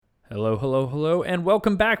Hello, hello, hello, and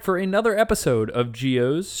welcome back for another episode of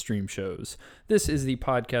Geo's Stream Shows. This is the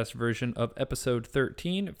podcast version of episode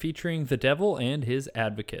 13 featuring the devil and his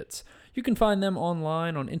advocates. You can find them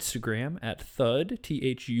online on Instagram at thud,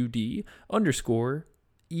 Thud,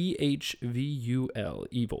 _EHVUL,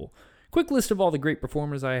 evil. Quick list of all the great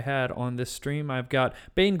performers I had on this stream. I've got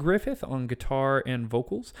Bain Griffith on guitar and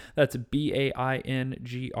vocals. That's BainGriff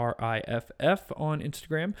on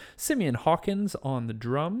Instagram. Simeon Hawkins on the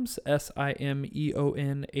drums.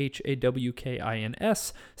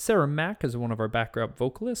 SimeonHawkins. Sarah Mack is one of our background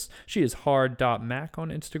vocalists. She is hard.mac on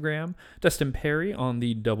Instagram. Dustin Perry on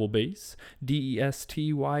the double bass.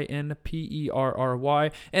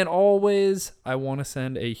 DESTYNPERRY. And always, I want to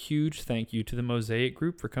send a huge thank you to the Mosaic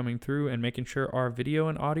group for coming through and making sure our video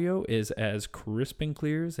and audio is as crisp and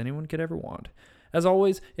clear as anyone could ever want. As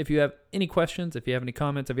always, if you have any questions, if you have any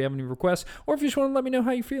comments, if you have any requests, or if you just want to let me know how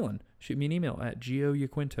you're feeling, shoot me an email at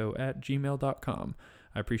geoyaquinto@gmail.com.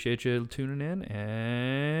 I appreciate you tuning in,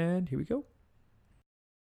 and here we go.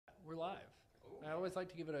 We're live. I always like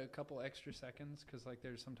to give it a couple extra seconds because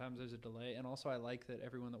sometimes there's a delay, and also I like that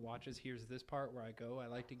everyone that watches hears this part where I go. I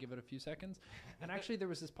like to give it a few seconds. And actually there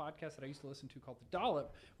was this podcast that I used to listen to called The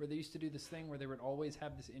Dollop where they used to do this thing where they would always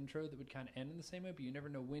have this intro that would kind of end in the same way, but you never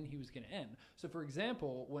know when he was going to end. So for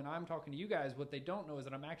example, when I'm talking to you guys, what they don't know is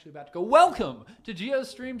that I'm actually about to go, welcome to Geo's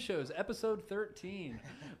Stream Shows, episode 13.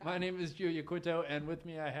 My name is Geo Yaquinto, and with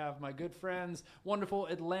me I have my good friends, wonderful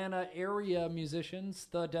Atlanta area musicians,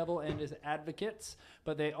 The Devil and His Advocates.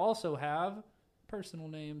 But they also have personal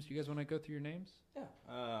names. You guys want to go through your names? Yeah.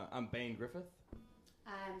 I'm Bain Griffith.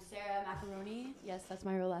 I'm Sarah Macaroni. Yes, that's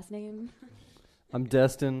my real last name. I'm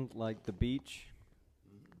Destin, like the beach.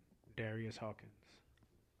 Darius Hawkins.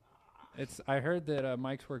 I heard that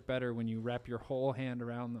mics work better when you wrap your whole hand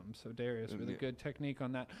around them. So Darius, really good technique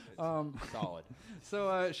on that. Solid.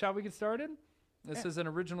 So shall we get started? This is an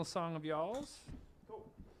original song of y'all's.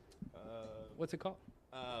 Cool. What's it called?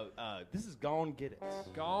 This is Gon' Get It.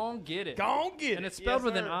 Gon' Get It. Gon' Get It. And it's spelled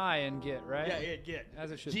with an sir. I in get, right? Yeah, get.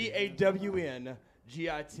 As it should be. GAWNGIT.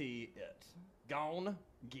 It. Gon'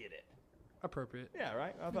 Get It. Appropriate. Yeah,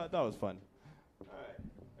 right? I thought that was fun. All right.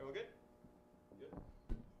 Everyone good?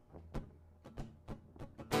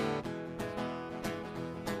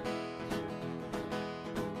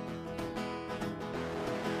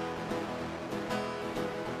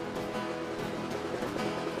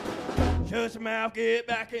 Shut your mouth, get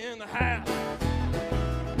back in the house.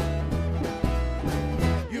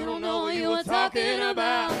 You don't know what you were talking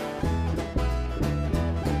about.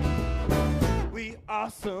 We are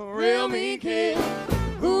some real mean kids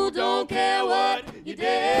who don't care what you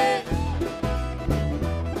did.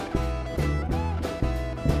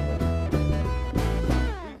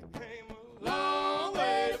 We came a long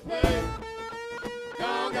way to play.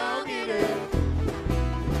 Gon' get it.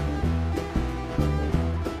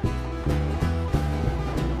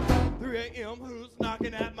 3 a.m. who's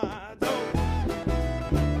knocking at my door?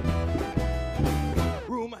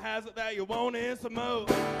 Rumor has it that you want in some more.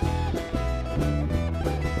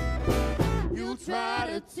 You try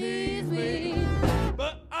to tease me,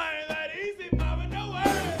 but I ain't that easy, mama, no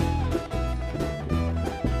way.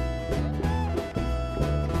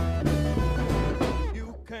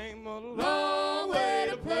 You came a long way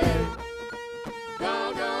to play.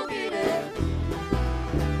 Gon' get it.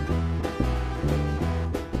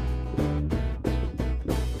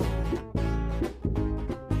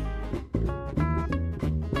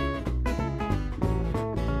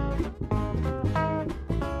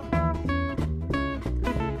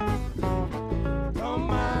 Don't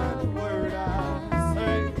mind the word I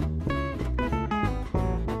say.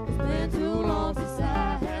 It's been too long since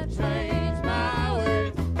I have changed my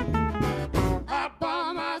ways. I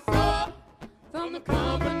bought my soul from the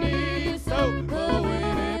company, so but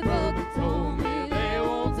when it broke, they told me they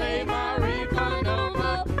won't take my refund no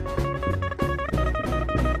more.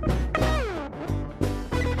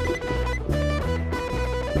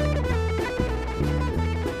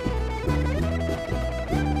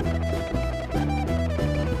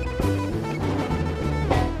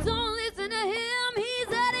 Don't listen to him, he's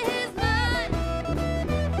out of his mind.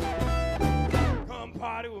 Come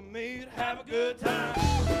party with me to have a good time.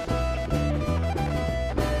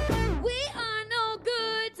 We are no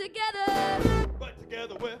good together. But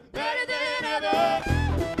together we're better than ever.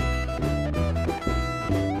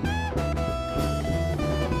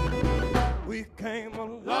 We came a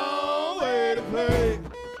long way to play,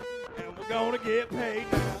 and we're gonna get paid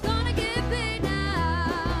now. Gonna get paid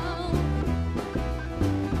now.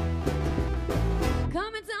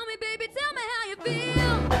 Come and tell me, baby, tell me how you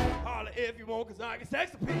feel. Holler if you want, 'cause I can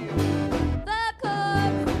sex appeal. The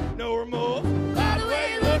club. No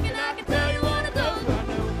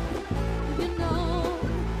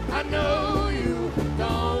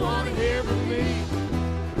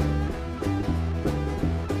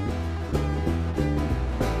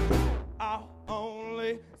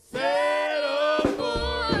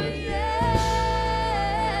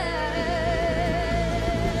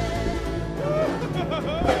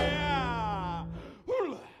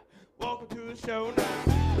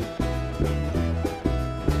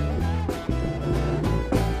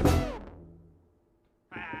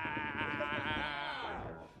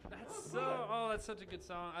that's such a good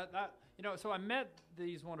song. So I met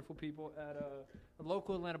these wonderful people at a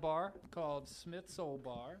local Atlanta bar called Smith Soul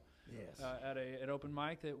Bar. Yes. At an open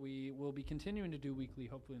mic that we will be continuing to do weekly,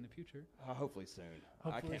 hopefully in the future. Hopefully soon. I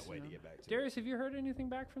Hopefully can't wait to soon. get back to it. Darius, have you heard anything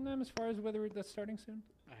back from them as far as whether that's starting soon?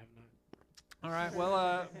 I have not. All right.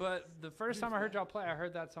 Well, but the first time I heard y'all play, I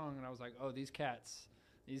heard that song and I was like, oh, these cats.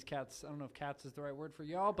 I don't know if cats is the right word for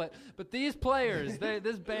y'all, but these players,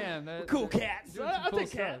 this band, Cool cats. doing some I cool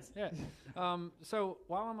think stuff. cats. Yeah. So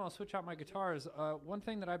while I'm gonna switch out my guitars, one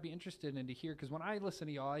thing that I'd be interested in to hear, because when I listen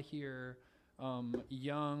to y'all, I hear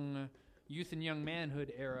youth and young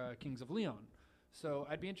manhood era Kings of Leon. So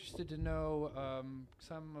I'd be interested to know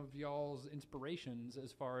some of y'all's inspirations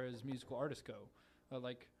as far as musical artists go.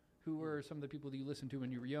 Like, who were some of the people that you listened to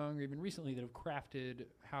when you were young, or even recently, that have crafted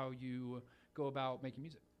how you go about making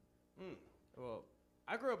music? Well,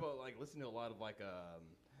 I grew up listening to a lot of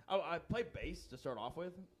I played bass to start off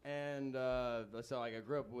with, and so I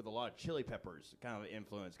grew up with a lot of Chili Peppers kind of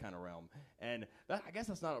influence kind of realm, and I guess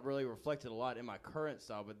that's not really reflected a lot in my current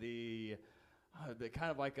style, but the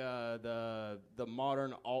kind of the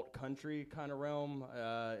modern alt country kind of realm.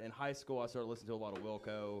 In high school, I started listening to a lot of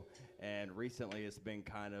Wilco, and recently it's been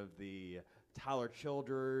kind of the Tyler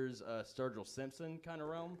Childers, Sturgill Simpson kind of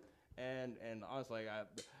realm, and honestly,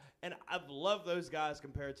 I've loved those guys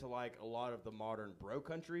compared to a lot of the modern bro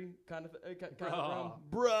country kind of realm.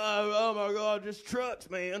 Bro, oh my God, just trucks,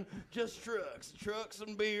 man, just trucks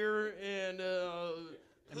and beer and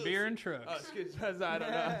beer and trucks. Excuse me, I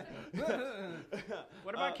don't know.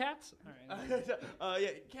 What about cats? All right. Yeah,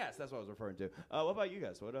 cats. That's what I was referring to. What about you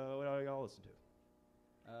guys? What do y'all listen to?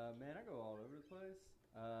 Man, I go all over the place.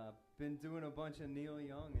 Been doing a bunch of Neil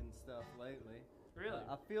Young and stuff lately. Really?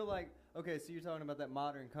 I feel like, okay, so you're talking about that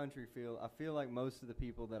modern country feel. I feel like most of the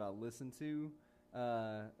people that I listen to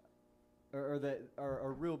or that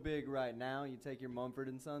are real big right now, you take your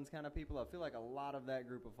Mumford & Sons kind of people, I feel like a lot of that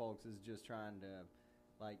group of folks is just trying to,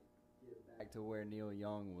 get back to where Neil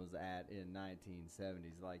Young was at in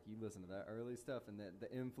 1970s. Like, you listen to that early stuff, and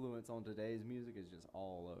the influence on today's music is just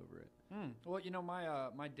all over it. Well,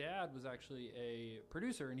 my dad was actually a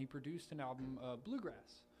producer, and he produced an album,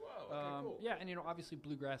 Bluegrass. Whoa, okay, cool. Yeah, and obviously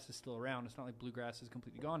bluegrass is still around. It's not like bluegrass is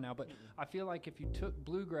completely gone now, but I feel like if you took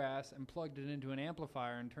bluegrass and plugged it into an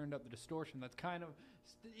amplifier and turned up the distortion, that's kind of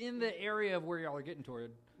in the area of where y'all are getting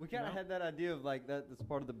toward. We kind of had that idea of that's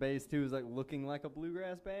part of the bass too, is looking like a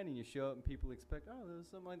bluegrass band, and you show up and people expect, oh, there's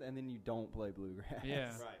something like that, and then you don't play bluegrass. Yeah,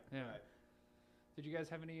 Right. Did you guys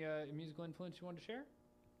have any musical influence you wanted to share?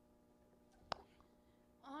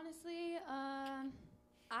 Honestly,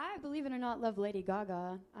 I, believe it or not, love Lady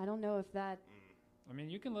Gaga. I don't know if that... I mean,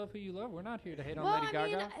 you can love who you love. We're not here to hate on Well, Lady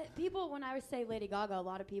Gaga. People, when I say Lady Gaga, a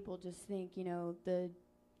lot of people just think,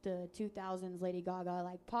 the 2000s Lady Gaga,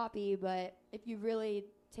 like poppy, but if you really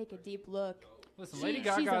take a deep look... Listen, Lady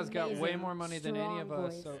Gaga's got way more money than any Strong of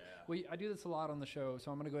us. voice. So I do this a lot on the show,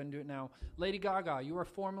 so I'm going to go ahead and do it now. Lady Gaga, you are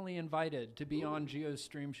formally invited to be on Gio's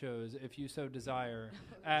stream shows if you so desire,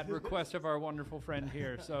 at request of our wonderful friend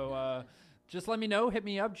here. So just let me know. Hit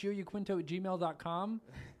me up, gioquinto@gmail.com.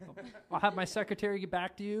 I'll have my secretary get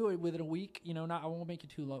back to you within a week. I won't make you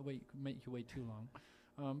too long. Make you wait too long.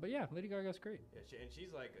 But yeah, Lady Gaga's great. Yeah, and she's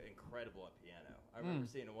incredible at piano. I remember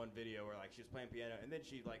seeing in one video where she was playing piano and then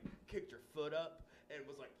she kicked her foot up and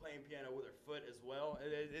was playing piano with her foot as well.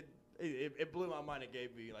 It blew my mind. It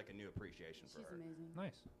gave me a new appreciation for her. She's amazing.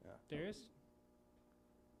 Nice. Yeah. Darius?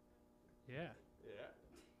 Yeah. Yeah.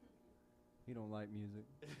 You don't like music.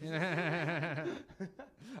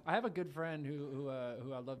 I have a good friend who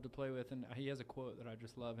I love to play with, and he has a quote that I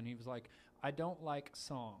just love, and he was like, I don't like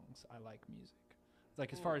songs, I like music.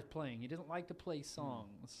 It's as far as playing, he doesn't like to play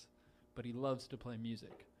songs, but he loves to play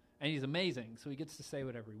music. And he's amazing, so he gets to say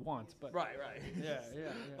whatever he wants. But Right. Yeah.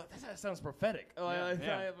 But that sounds prophetic. I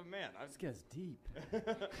have a man. This gets deep.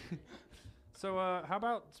 So how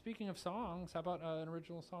about, speaking of songs, how about an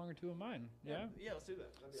original song or two of mine? Yeah? Yeah, let's do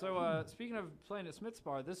that. That'd be So awesome. speaking of playing at Smith's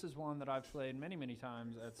Bar, this is one that I've played many, many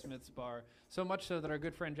times at Smith's Bar. So much so that our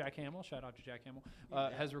good friend Jack Hamill, shout out to Jack Hamill,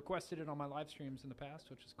 has requested it on my live streams in the past,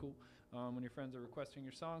 which is cool when your friends are requesting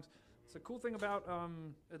your songs. So the cool thing about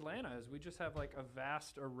Atlanta is we just have a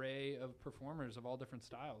vast array of performers of all different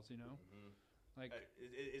styles,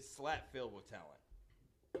 It's slap filled with talent.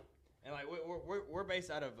 And we're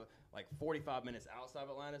based out of 45 minutes outside of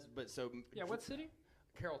Atlanta, but so Yeah, what city?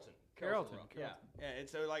 Carrollton. Carrollton. Yeah, and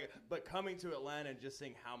so but coming to Atlanta and just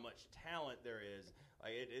seeing how much talent there is,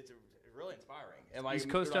 it's really inspiring. And East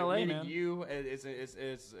Coast LA, meeting man. you, it's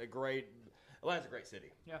a great. Atlanta's a great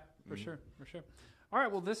city. Yeah, for sure. All right,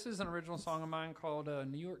 well, this is an original song of mine called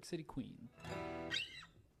New York City Queen.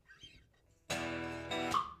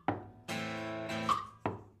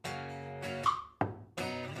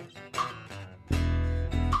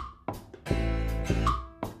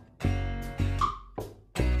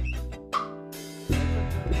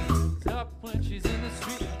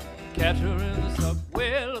 Catch her in the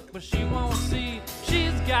subway, look what she won't see.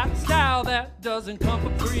 She's got style that doesn't come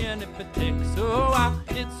for free, and if it takes her a while,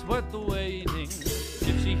 it's worth the waiting.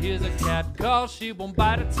 If she hears a cat call, she won't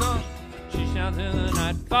bite her tongue. She shouts in the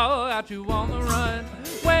night, fall out you on the run.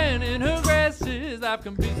 When in her graces, life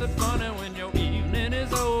can be such fun, and when your evening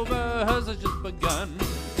is over, hers has just begun.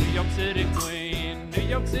 New York City Queen, New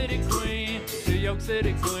York City Queen, New York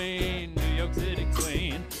City Queen, New York City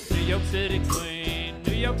Queen, New York City Queen,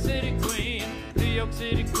 New York City Queen, New York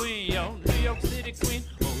City Queen, yo, New York City Queen.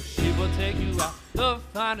 Oh, she will take you out the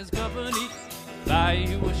finest company, buy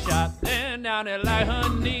you a shot and down it like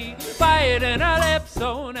honey. Bite in her lips,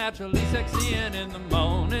 so naturally sexy, and in the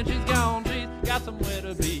morning she's gone. She's got somewhere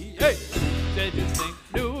to be. Hey, said you think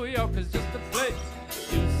New York is just a place.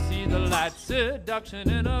 You see the light seduction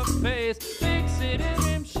in her face. Big city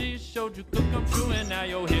dream she showed you could come true, and now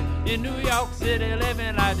you're here in New York City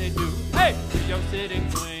living like they do. Hey, New York City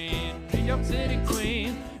Queen, New York City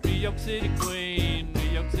Queen, New York City Queen, New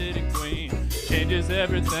York City Queen. Changes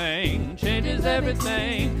everything, changes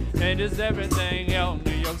everything, changes everything, yo,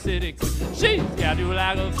 New York City Queen. She's got you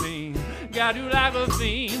like a fiend, got you like a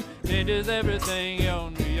fiend. Changes everything, yo,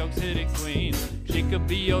 New York City Queen. She could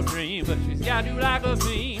be your dream, but she's got you like a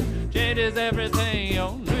fiend. Changes everything,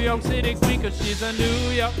 yo, New York City Queen. Cause she's a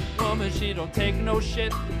New York woman, she don't take no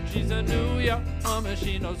shit. She's a New York woman,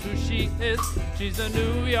 she knows who she is. She's a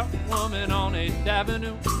New York woman on 8th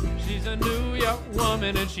Avenue. She's a New York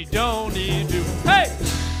woman and she don't need you. Hey!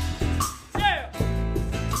 Yeah!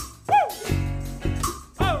 Woo!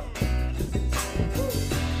 Oh!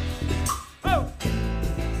 Oh!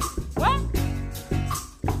 What?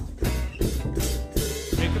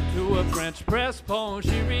 Take her to a French press poem,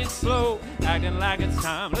 she reads slow, acting like it's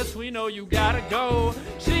timeless. We know you gotta go.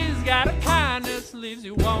 She's got a kindness, leaves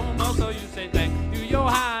you warm. Also, you say thank you, your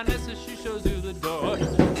highness, as she shows you the door.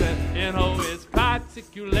 In her its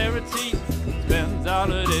particularity, spends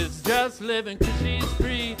all of this just living cause she's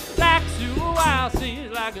free. Likes you a while,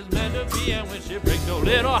 seems like it's meant to be, and when she breaks your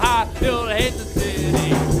little heart, you'll hate the city.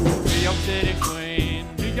 New York City Queen,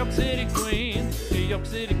 New York City Queen, New York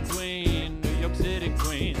City Queen, New York City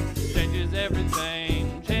Queen. Changes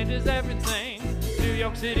everything, changes everything. New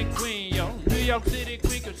York City Queen, yo, New York City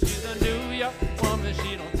Queen. Cause she's a New York woman,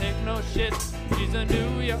 she don't take no shit. She's a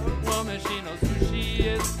New York woman, she knows who she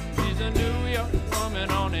is. She's a New York woman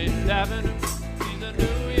on 8th Avenue. She's a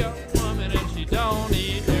New York woman and she don't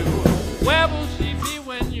need you. Where will she be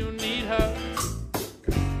when you need her?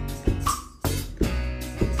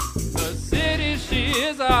 The city, she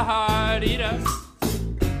is a heart eater.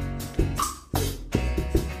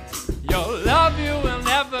 Your love, you will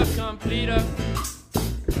never complete her.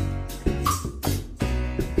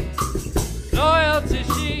 Loyalty,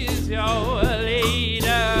 she is your leader.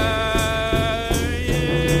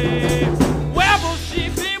 Yeah. Where will she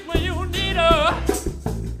be when you need her?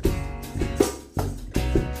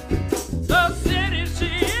 The city,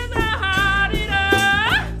 she is a heart eater.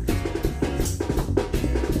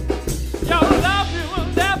 Your love, you will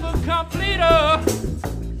never complete her.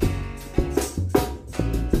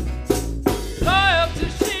 Loyalty,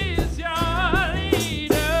 she is your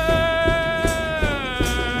leader.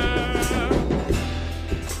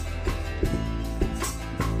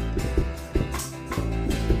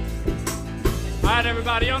 All right,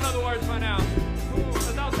 everybody, y'all know the words by now.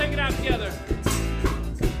 Let's all take it out together.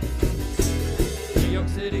 New York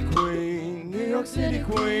City Queen, New York City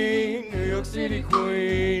Queen, New York City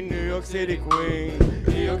Queen, New York City Queen,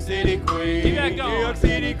 New York City Queen, keep that going. New York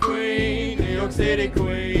City Queen, New York City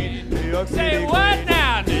Queen, New York City Queen. Say what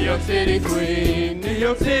now? New York City Queen, New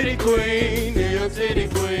York City Queen, New York City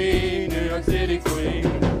Queen, New York City Queen,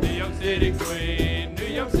 New York City Queen, New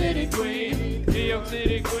York City Queen, New York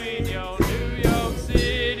City Queen, yo, New York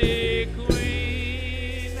City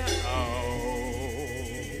Queen. Oh.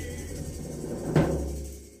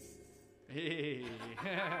 Hey.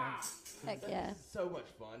 Heck yeah. So much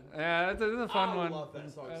fun. Yeah, that's a fun one. I love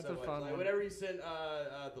that song That's so a much. fun Like, one. whenever you sent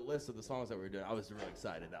the list of the songs that we were doing, I was really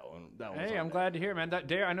excited. That one. Hey, I'm glad to hear, man.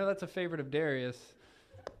 I know that's a favorite of Darius.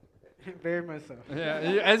 Very much so.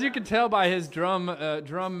 Yeah, as you can tell by his drum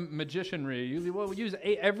magicianry, you will use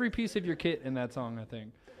every piece of your kit in that song, I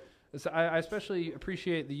think. So I especially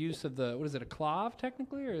appreciate the use of the, what is it, a clav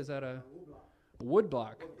technically, or is that a wood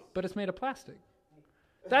block? But it's made of plastic.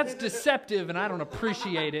 That's deceptive, and I don't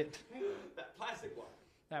appreciate it. That plastic one.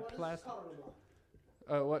 That plastic.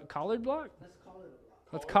 What, collared block?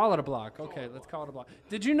 Let's call it a block. Okay, let's call it a block.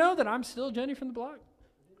 Did you know that I'm still Jenny from the Block?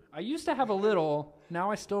 I used to have a little.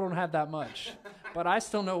 Now I still don't have that much. but I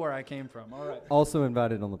still know where I came from. All right. Also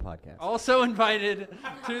invited on the podcast. Also invited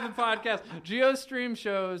to the podcast. GeoStream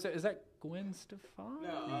shows. Is that Gwen Stefani?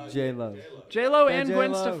 J-Lo. J-Lo Hey, and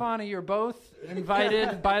Gwen J-Lo. Stefani, you're both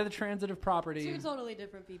invited by the transitive property. Two totally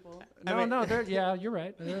different people. No, yeah, you're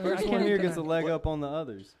right. First one here gets a leg up on the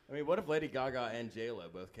others. I mean, what if Lady Gaga and J-Lo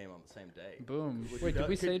both came on the same day? Boom. Would Wait, you did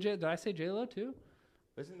we could- say Did I say J-Lo too?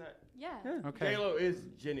 Isn't that Yeah. Okay. J-Lo is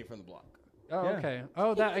Jenny from the block? Oh, Yeah. okay.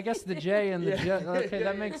 Oh, that I guess the J and the J. Okay,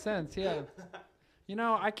 that makes sense. Yeah. You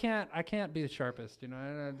know, I can't be the sharpest. You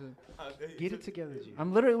know, Get it together, G.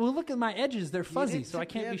 I'm literally. Well, look at my edges; they're Get fuzzy, it so I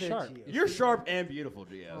can't be together, sharp. Gio. You're sharp and beautiful,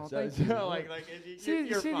 Gio. Oh, so, thank you. like See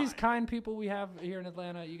you're these fine. kind people we have here in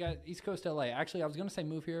Atlanta. You got East Coast LA. Actually, I was gonna say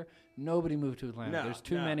move here. Nobody moved to Atlanta. No, There's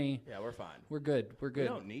too no. many. Yeah, we're fine. We're good. We're We good.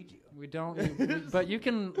 don't need you. We don't. But you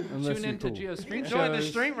can Unless tune you're into cool. GeoStream Enjoy the shows.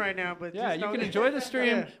 stream right now, but Yeah, just you don't- can enjoy the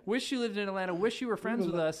stream. Yeah. Wish you lived in Atlanta. Wish you were friends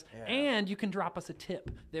with us. Yeah. And you can drop us a tip.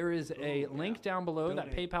 There is a link down below, that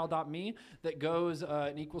paypal.me, that goes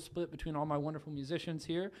an equal split between all my wonderful musicians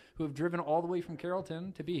here who have driven all the way from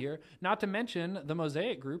Carrollton to be here. Not to mention the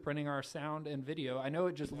Mosaic Group running our sound and video. I know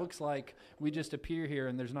it just looks like we just appear here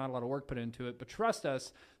and there's not a lot of work put into it, but trust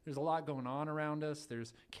us, there's a lot going on around us.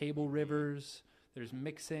 There's cable rivers. There's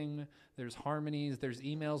mixing, there's harmonies, there's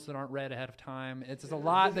emails that aren't read ahead of time. It's just a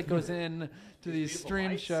lot that goes in to these Beautiful stream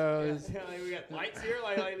lights. shows. Yeah, like we got lights here.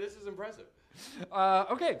 Like this is impressive.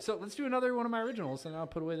 Okay, so let's do another one of my originals, and I'll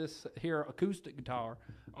put away this here acoustic guitar.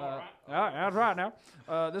 All right, that's right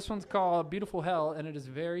now. This one's called Beautiful Hell, and it is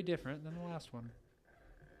very different than the last one.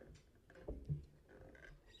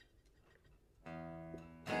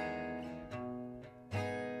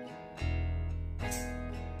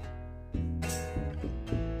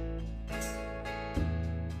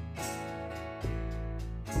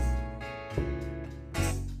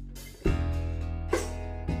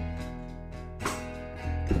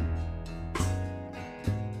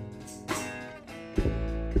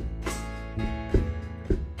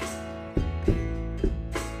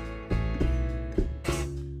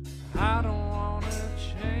 I don't wanna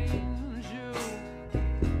change you.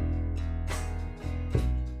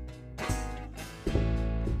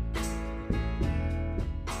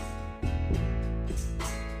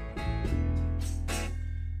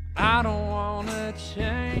 I don't wanna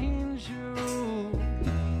change you.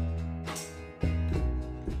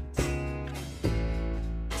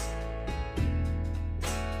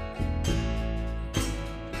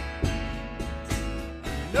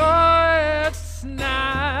 No, it's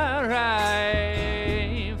not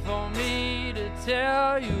right for me to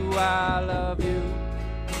tell you I love you.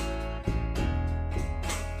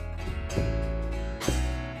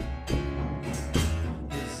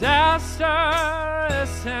 Disaster,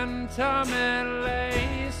 sentiment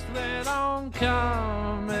laced with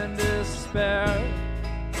oncoming despair.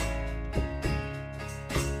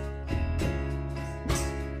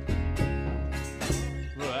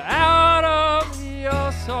 Out of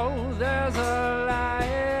your soul there's a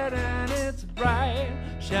light and it's bright,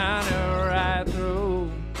 shining right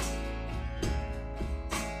through.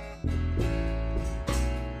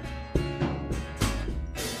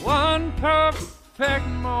 One perfect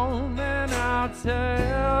moment I'll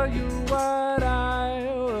tell you what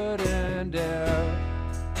I wouldn't dare.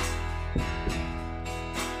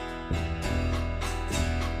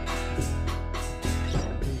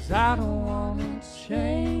 'Cause I don't wanna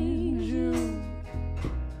change you,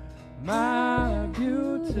 my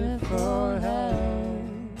beautiful head.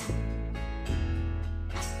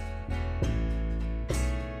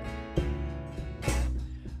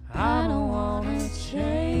 I don't wanna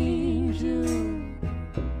change you,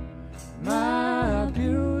 my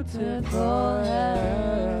beautiful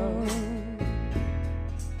head.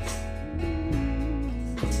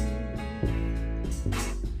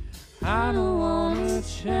 I don't wanna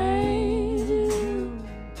change you,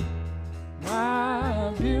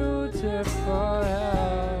 my beautiful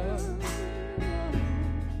head.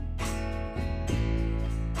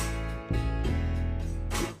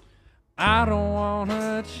 I don't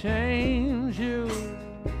wanna change you,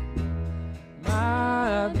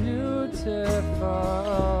 my beautiful.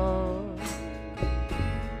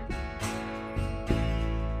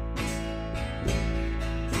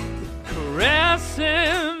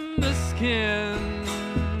 Caressing the skin,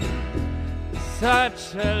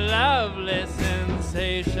 such a lovely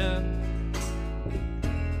sensation.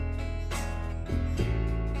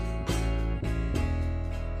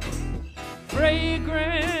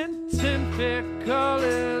 Fragrant and fickle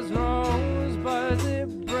as rosebuds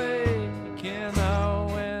that break in the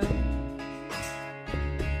wind.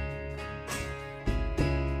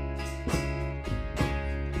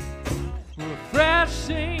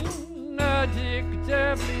 rushing,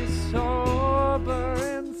 addictively sober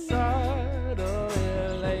inside a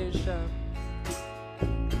relation.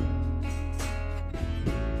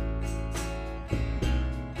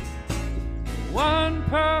 One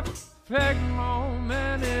perfect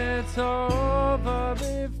moment, it's over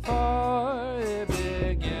before it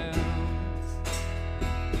begins.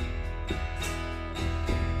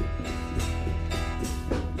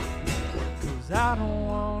 'Cause I don't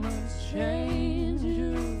wanna change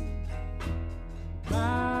you,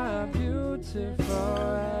 my beautiful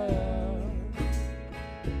head.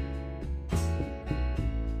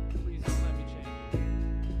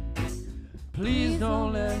 Please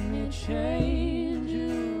don't let me change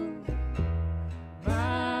you,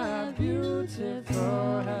 my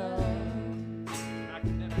beautiful head. I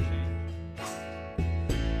could never change.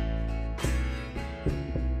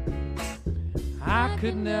 I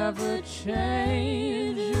could never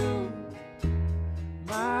change you,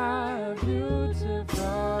 my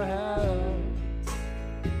beautiful head.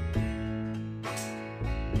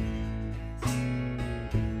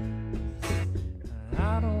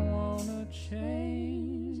 I don't wanna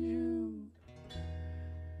change you,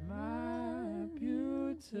 my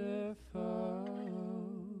beautiful.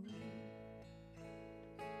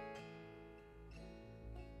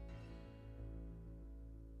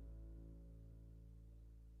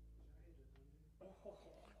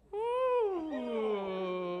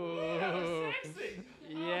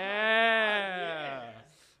 Yeah.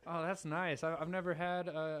 Oh, that's nice. I've never had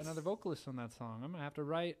another vocalist on that song. I'm gonna have to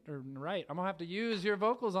write. I'm gonna have to use your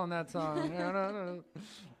vocals on that song. No.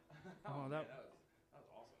 Oh, that was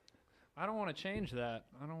awesome. I don't want to change that.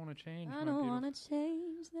 I don't want to change. I don't want to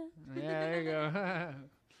change that. Yeah, there you go.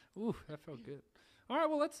 Ooh, that felt good. All right,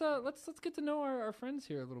 well let's get to know our friends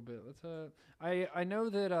here a little bit. I know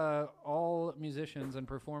that all musicians and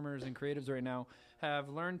performers and creatives right now have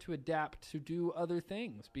learned to adapt to do other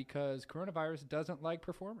things because coronavirus doesn't like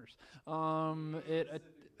performers. It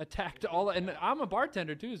attacked all, and I'm a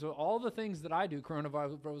bartender too, so all the things that I do,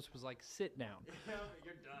 coronavirus was like, sit down.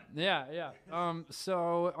 You're done. Yeah.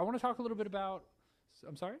 So I want to talk a little bit about.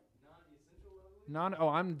 I'm sorry.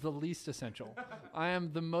 I'm the least essential. I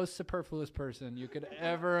am the most superfluous person you could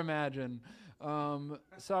ever imagine.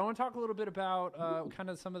 So I want to talk a little bit about kind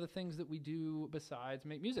of some of the things that we do besides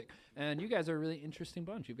make music. And you guys are a really interesting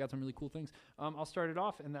bunch. You've got some really cool things. I'll start it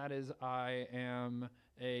off, and that is I am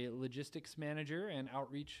a logistics manager and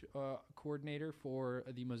outreach coordinator for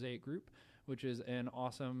the Mosaic Group, which is an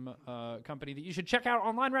awesome company that you should check out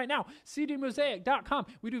online right now, cdmosaic.com.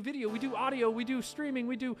 We do video, we do audio, we do streaming,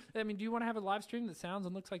 do you want to have a live stream that sounds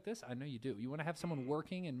and looks like this? I know you do. You want to have someone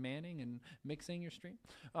working and manning and mixing your stream?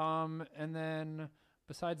 And then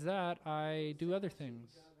besides that, I do other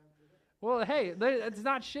things. Well, hey, it's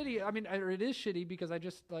not shitty. I mean, it is shitty because I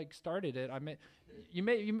just started it.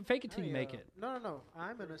 You fake it till you make it. No.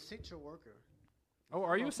 I'm an essential worker. Oh,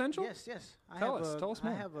 are you essential? Yes. Tell us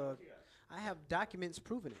more. I have documents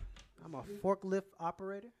proving it. I'm a forklift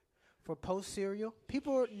operator for Post Cereal.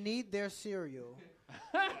 People need their cereal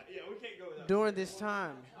We can't go without during this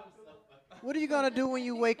time. What are you going to do when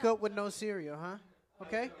you wake up with no cereal, huh?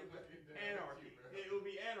 Okay? anarchy. It will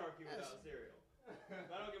be anarchy without cereal.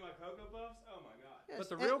 If I don't get my Cocoa Puffs, oh my god. Yes, But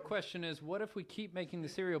the real question is, what if we keep making the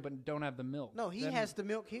cereal but don't have the milk? No, he has the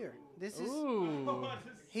milk here. Ooh.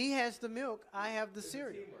 He has the milk. I have the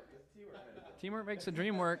cereal. Teamwork makes the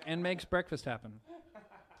dream work and makes breakfast happen.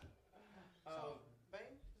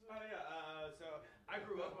 So I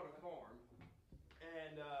grew up on a farm,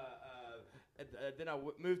 and then I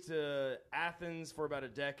moved to Athens for about a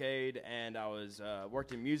decade, and I was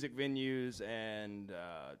worked in music venues and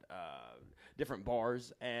different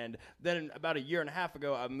bars, and then about a year and a half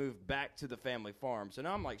ago, I moved back to the family farm. So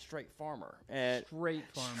now I'm like straight farmer, and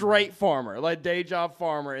straight farmer, like day job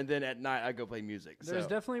farmer, and then at night I go play music. There's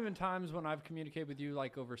definitely been times when I've communicated with you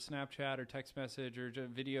like over Snapchat or text message or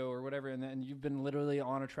video or whatever, and then you've been literally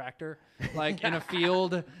on a tractor, like in a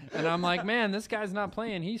field, and I'm like, man, this guy's not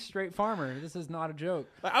playing. He's straight farmer. This is not a joke.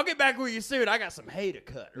 Like, I'll get back with you soon. I got some hay to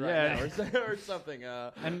cut right now, or something.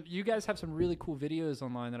 And you guys have some really cool videos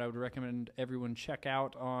online that I would recommend everyone check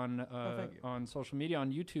out on social media,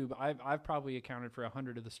 on YouTube. I've probably accounted for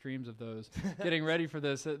 100 of the streams of those getting ready for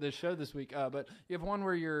this show this week. But you have one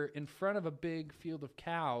where you're in front of a big field of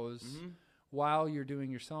cows while you're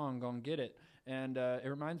doing your song, Gonna Get It. And it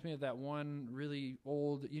reminds me of that one really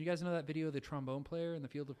old. You guys know that video of the trombone player in the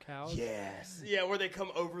field of cows? Yes. Yeah, where they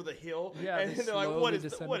come over the hill. Yeah, and they're like, what is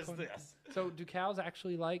this? So do cows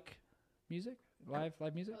actually like music? Live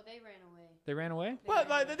music? Oh, they ran away. They ran away? Well,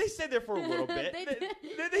 like, they stayed there for a little bit. They they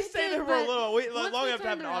did. they stayed there for a but little, Once long we enough to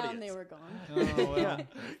have turned an around, audience. they were gone. Oh, well.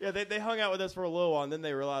 Yeah, they hung out with us for a little while, and then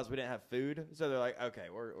they realized we didn't have food, so they're like, okay,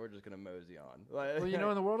 we're just gonna mosey on. Like, Well, you know,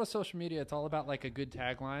 in the world of social media, it's all about like a good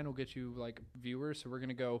tagline will get you like viewers. So we're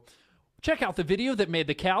gonna go check out the video that made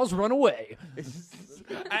the cows run away.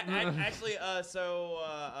 Actually,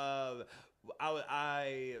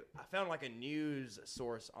 I found like a news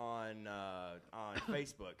source on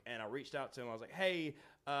Facebook, and I reached out to him. I was like, hey,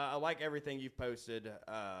 I like everything you've posted,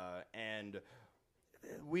 and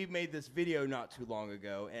we made this video not too long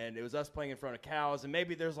ago, and it was us playing in front of cows, and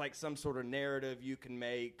maybe there's like some sort of narrative you can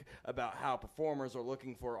make about how performers are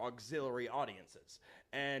looking for auxiliary audiences.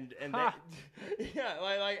 And they,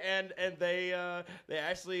 and they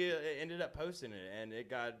actually ended up posting it, and it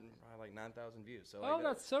got like 9,000 views. So like,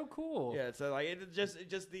 That's so cool. yeah. So like it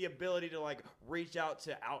just the ability to like reach out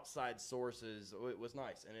to outside sources was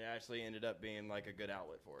nice, and it actually ended up being like a good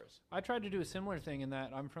outlet for us. I tried to do a similar thing in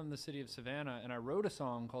that I'm from the city of Savannah, and I wrote a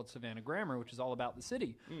song called Savannah Grammar, which is all about the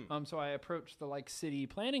city. So I approached the like city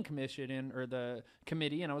planning commission or the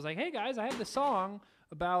committee, and I was like, hey guys, I have this song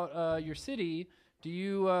about your city. Do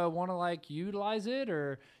you want to like utilize it,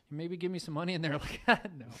 or maybe give me some money? And they're like,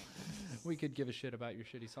 no, we could give a shit about your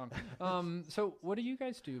shitty song. So what do you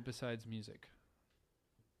guys do besides music?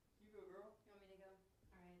 You go, girl. You want me to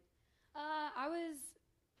go? All right. I was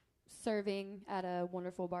serving at a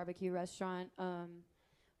wonderful barbecue restaurant,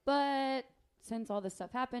 but since all this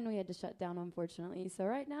stuff happened, we had to shut down, unfortunately. So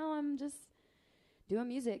right now, I'm just doing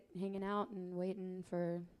music, hanging out, and waiting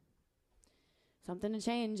for something to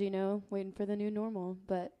change, you know, waiting for the new normal.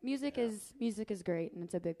 But music is great, and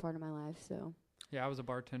it's a big part of my life. So Yeah, I was a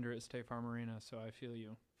bartender at State Farm Arena, so I feel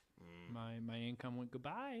you. My income went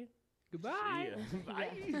goodbye. Goodbye. Bye.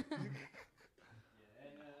 And as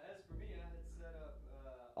for me, I had set up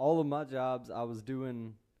all of my jobs. I was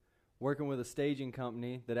working with a staging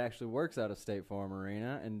company that actually works out of State Farm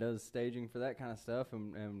Arena and does staging for that kind of stuff,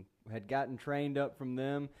 and had gotten trained up from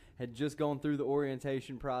them, had just gone through the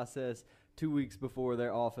orientation process 2 weeks before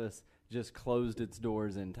their office just closed its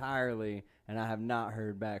doors entirely, and I have not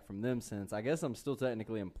heard back from them since. I guess I'm still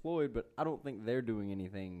technically employed, but I don't think they're doing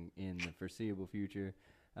anything in the foreseeable future.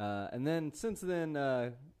 And then since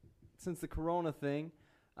the Corona thing,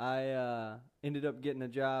 I ended up getting a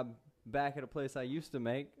job back at a place I used to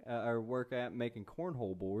work at making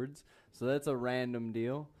cornhole boards. So that's a random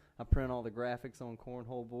deal. I print all the graphics on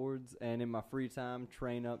cornhole boards, and in my free time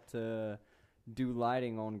train up to do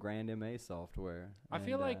lighting on Grand MA software. I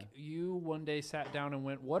feel like you one day sat down and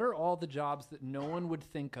went, what are all the jobs that no one would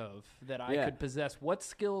think of that I could possess? What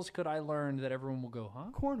skills could I learn that everyone will go,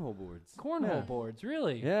 huh? Cornhole boards. Cornhole boards,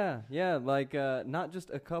 really? Yeah, like not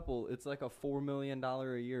just a couple. It's like a $4 million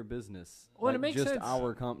a year business. Well, like it makes just sense.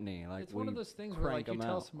 our company. Like It's one of those things where like you crank 'em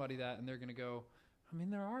tell out. somebody that and they're going to go, I mean,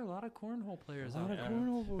 there are a lot of cornhole players out there.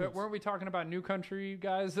 cornhole boards. But weren't we talking about New Country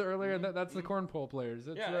guys earlier? That's the cornhole players.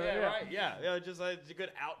 It's, Right. Yeah, just good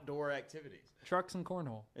outdoor activities. Trucks and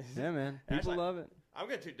cornhole. Yeah, man. People Actually, love it. I'm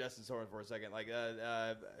gonna toot Dustin's horn for a second. Like,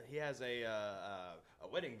 he has a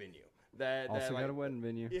wedding venue that Also like, got a wedding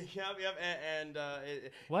venue. Yep, and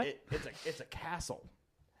What? It's a castle.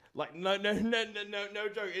 Like no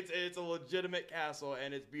joke. It's a legitimate castle,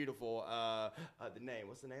 and it's beautiful. What's the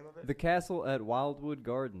name of it? The Castle at Wildwood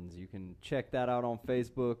Gardens. You can check that out on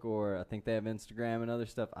Facebook, or I think they have Instagram and other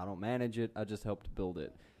stuff. I don't manage it. I just helped build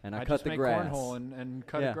it. And I cut just the make grass. cornhole and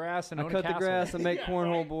cut Yeah. grass and I own cut a castle. the grass and make Yeah,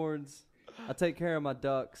 cornhole right. boards. I take care of my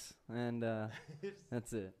ducks, and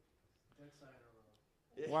that's it.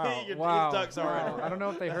 Wow, Your wow. ducks are in a wow. row. I don't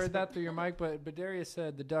know if they heard that through your mic, but Darius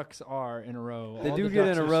said the ducks are in a row. They All do the get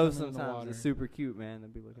ducks in a are row swimming in the sometimes. water. It's super cute, man. They'll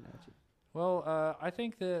be looking at you. Well, I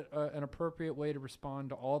think that an appropriate way to respond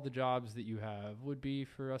to all the jobs that you have would be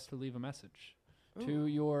for us to leave a message to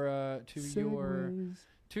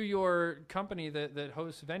your company that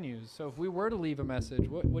hosts venues. So if we were to leave a message,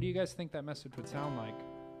 what do you guys think that message would sound like?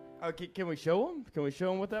 Oh, can we show them? Can we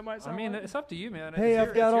show them what that might I sound mean, like? it's up to you, man. Hey, It's I've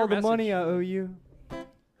your- got it's all your the message. money I owe you.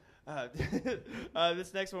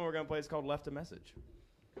 This next one we're gonna play is called "Left a Message."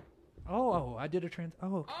 Oh, I did a trans.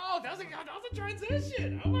 Oh, Oh, that was a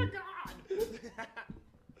transition. Oh my god, that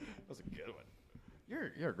was a good one.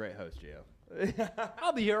 You're a great host, Gio.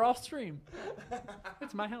 I'll be here off stream.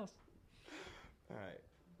 It's my house. All right.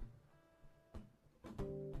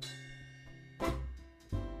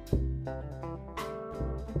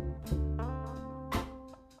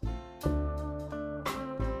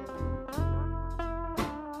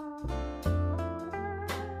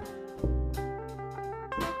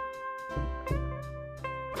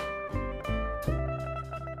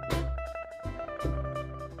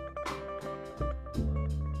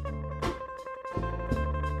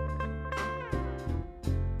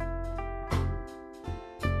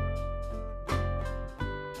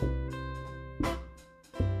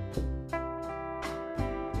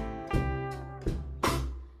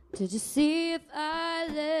 Did you see if I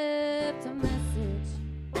left a message?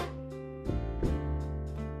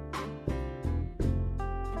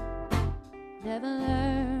 Never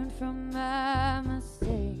learned from my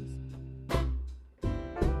mistakes.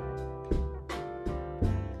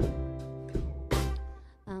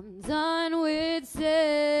 I'm done with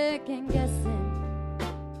second guessing.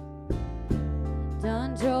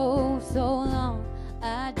 Done drove so long,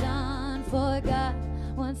 I done forgot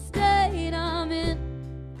what state I'm in.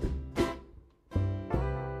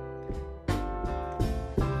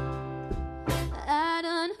 I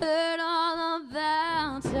done heard all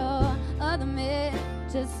about your other men,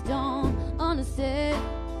 just don't understand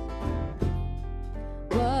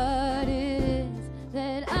what it is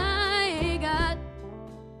that I ain't got.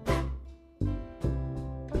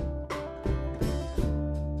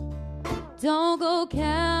 Don't go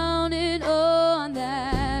counting on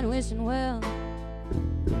that wishing well.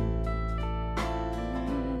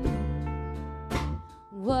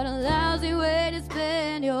 What a lousy way to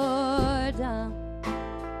spend your time.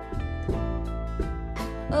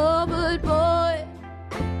 Oh, but boy,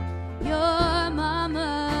 your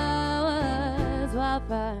mama was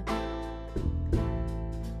wildfire.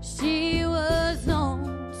 She was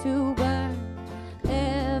known to burn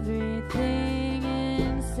everything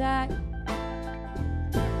inside.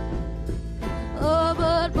 Oh,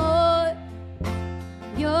 but boy,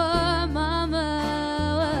 your mama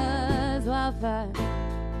was wildfire.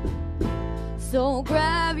 So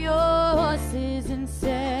grab your horses and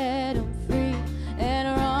set them free and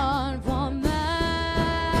run for miles.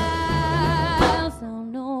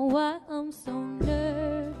 Don't know why I'm so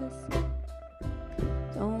nervous.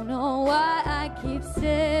 Don't know why I keep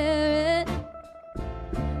staring.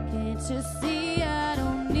 Can't you see I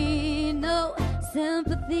don't need no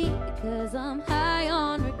sympathy, 'cause I'm high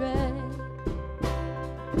on regret.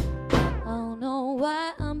 I don't know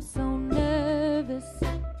why I'm so nervous.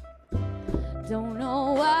 Don't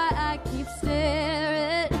know why I keep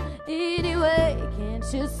staring. Anyway,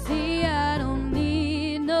 can't you see I don't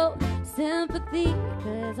need no sympathy,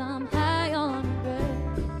 'cause I'm high on regret.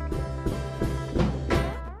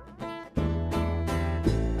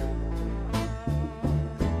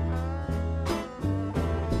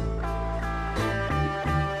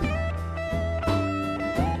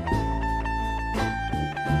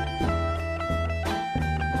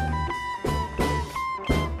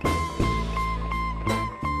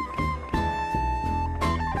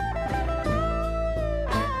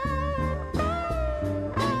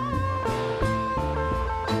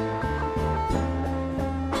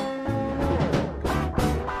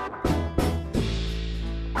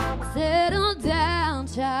 Settle down,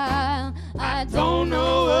 child. I don't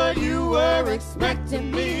know what you were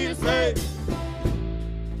expecting me to say.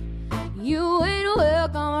 You ain't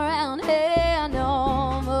welcome around here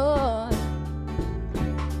no more.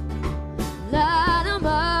 Light 'em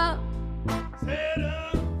up, Set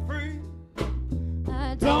them free.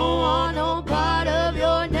 I don't want no part of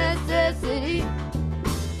your necessity.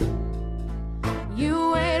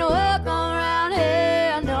 You ain't welcome around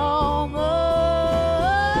here no more.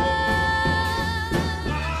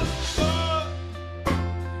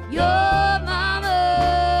 Your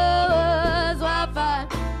mama was wildfire.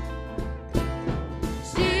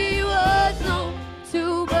 She was known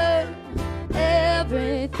to burn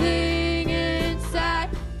everything inside.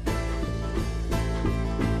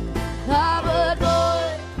 Ah, but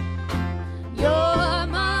boy, your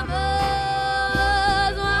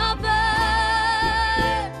mama's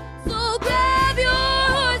wildfire. So grab your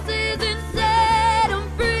horses and set 'em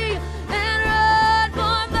free and run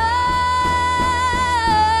for miles.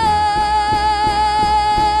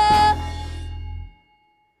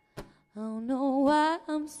 I don't know why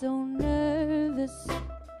I'm so nervous.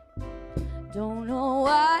 Don't know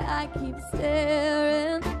why I keep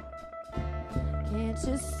staring. Can't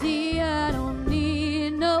you see I don't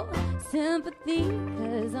need no sympathy,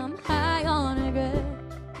 'cause I'm high on regret.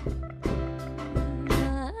 I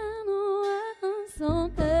know why I'm so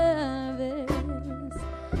nervous.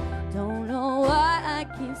 Don't know why I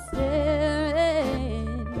keep staring.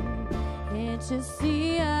 Can't you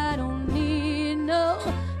see I don't need no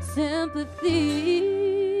sympathy?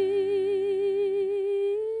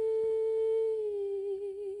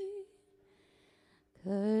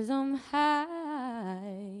 'Cause I'm high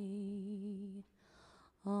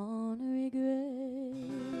on regret.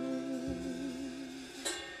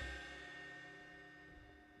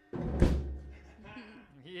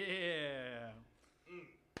 Yeah.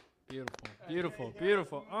 Beautiful, beautiful,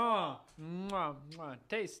 beautiful. Oh, mwah, mwah.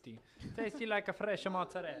 Tasty. Tasty like a fresh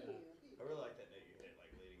mozzarella. I really like that note you hit,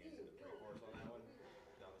 like leading into the pre-chorus on that one.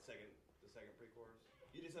 Down the second pre-chorus.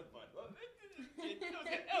 You just have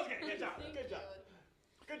good. Good job. Good job.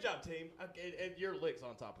 Good job, team. Okay, and your licks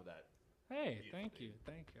on top of that. Hey, thank you.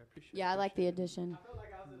 I appreciate it. Yeah, I like the addition. I felt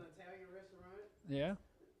like I was in an Italian restaurant. Yeah.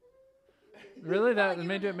 Really? That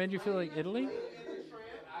made you feel like Italy?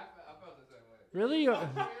 Really?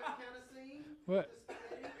 What?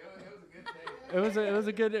 It was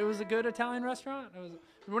a good Italian restaurant.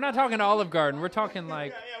 We're not talking Olive Garden. We're talking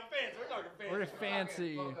like fancy. We're talking fancy. we're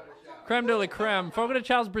fancy. Creme de la creme. Fogo de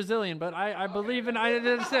Chau's Brazilian, but I believe in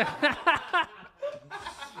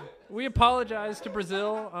we apologize to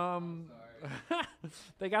Brazil.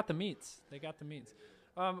 They got the meats.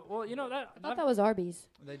 Well, you know that. I thought that was Arby's.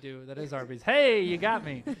 They do. That is Arby's. Hey, you got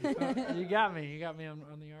me. You got me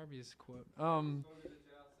on the Arby's quote.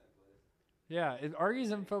 Yeah,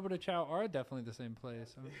 Arby's and Fogo de Chao are definitely the same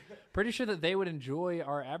place. I'm pretty sure that they would enjoy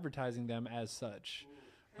our advertising them as such.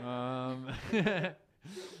 We're the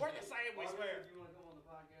same, we swear.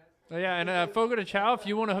 Yeah, and Fogo de Chao, if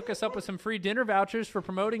you want to hook us up with some free dinner vouchers for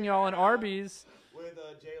promoting y'all in Arby's. With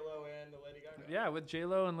J-Lo and Lady Gaga. Yeah, with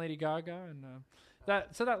J-Lo and Lady Gaga. And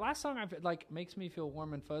that last song makes me feel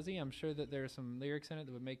warm and fuzzy. I'm sure that there's some lyrics in it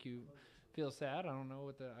that would make you feel sad. I don't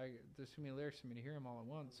know there's too many lyrics for me to hear them all at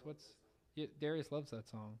once. Darius loves that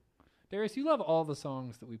song. Darius, you love all the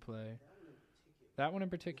songs that we play. That one in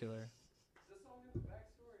particular. Is this song in the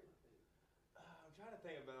backstory? I'm trying to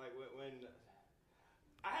think about like when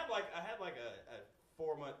I had a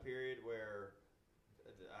 4-month period where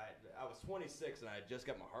I was 26 and I had just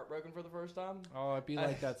got my heart broken for the first time. Oh, it'd be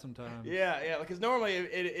like that sometimes. Yeah, because normally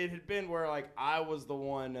it had been where like I was the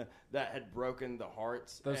one that had broken the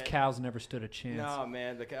hearts. Those cows never stood a chance. No,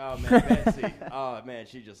 man, Betsy. Oh man,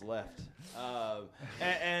 she just left.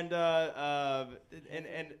 And I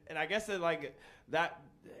guess that like that.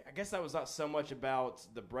 I guess that was not so much about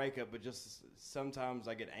the breakup, but just sometimes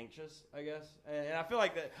I get anxious. I guess, and I feel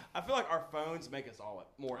like that. I feel like our phones make us all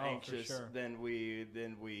more anxious than we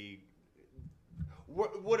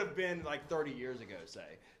would have been like 30 years ago,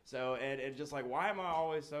 say. So and just like, why am I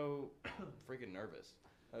always so freaking nervous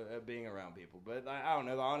being around people? But I don't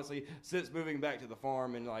know. Honestly, since moving back to the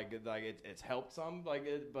farm and like it's helped some.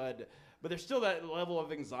 But there's still that level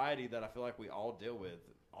of anxiety that I feel like we all deal with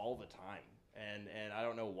all the time. And I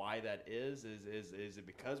don't know why that is. Is it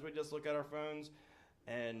because we just look at our phones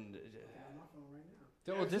and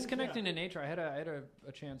well, disconnecting to nature. I had a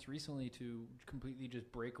chance recently to completely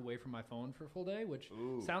just break away from my phone for a full day, which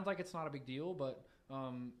sounds like it's not a big deal, but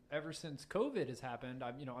ever since COVID has happened,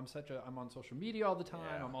 I'm on social media all the time.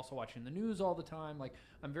 Yeah. I'm also watching the news all the time. Like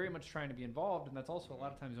I'm very much trying to be involved, and that's also a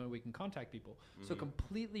lot of times the only way we can contact people. Mm-hmm. So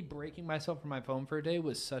completely breaking myself from my phone for a day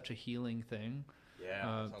was such a healing thing.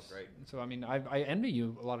 Yeah, sounds great. So, I mean, I envy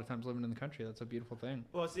you a lot of times living in the country. That's a beautiful thing.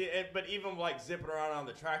 Well, see, but even like zipping around on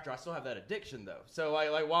the tractor, I still have that addiction, though. So,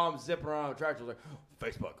 like while I'm zipping around on the tractor, like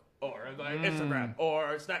Facebook or like Instagram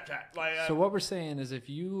or Snapchat. So what we're saying is if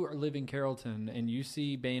you live in Carrollton and you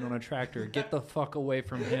see Bane on a tractor, get the fuck away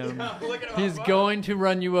from him. He's going to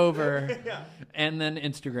run you over and then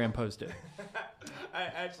Instagram post it. I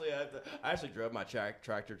actually drove my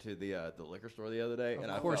tractor to the liquor store the other day,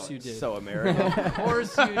 and I felt you did. So American. Of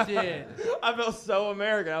course you did. I felt so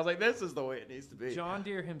American. I was like, this is the way it needs to be. John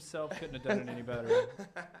Deere himself couldn't have done it any better.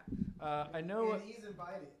 I know. And he's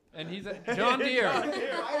invited. And he's John Deere.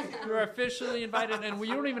 You're officially invited, and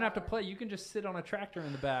you don't even have to play. You can just sit on a tractor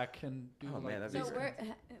in the back and do. So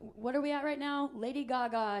what are we at right now? Lady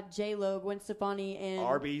Gaga, J-Lo, Gwen Stefani, and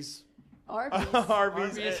Arby's.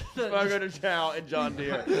 Arby's. Fogo de Chao, and John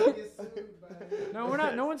Deere. No, we're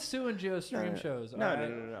not. No one's suing Geostream shows.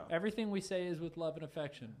 No. Everything we say is with love and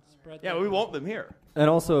affection. Yeah, we want them here. And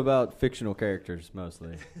also about fictional characters,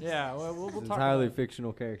 mostly. Yeah, we'll talk entirely about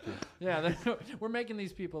fictional characters. Yeah, we're making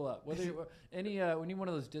these people up. We need one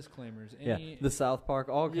of those disclaimers. The South Park,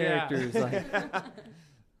 all characters.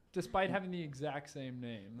 Despite having the exact same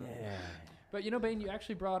name. Yeah. But Bane, you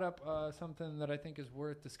actually brought up something that I think is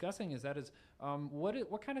worth discussing.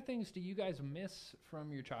 What kind of things do you guys miss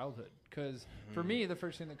from your childhood? Because for me, the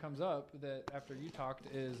first thing that comes up that after you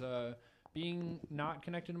talked is being not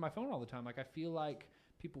connected to my phone all the time. Like I feel like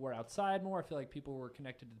people were outside more. I feel like people were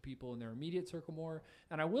connected to the people in their immediate circle more.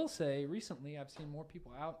 And I will say, recently I've seen more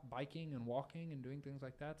people out biking and walking and doing things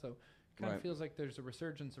like that. So it kind of feels like there's a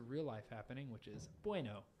resurgence of real life happening, which is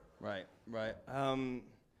bueno. Right.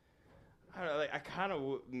 I don't know, like I kind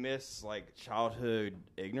of miss like childhood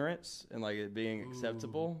ignorance and like it being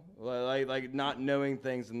acceptable, like not knowing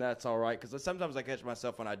things and that's all right. Because sometimes I catch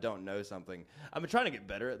myself when I don't know something. I've been trying to get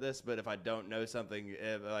better at this, but if I don't know something,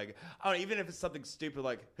 like I don't even if it's something stupid,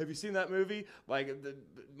 like have you seen that movie? Like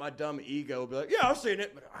my dumb ego will be like, yeah, I've seen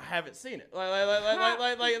it, but I haven't seen it.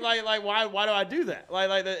 Like why do I do that?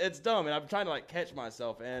 Like it's dumb, and I'm trying to like catch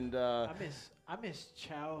myself. And I miss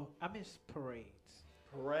parades.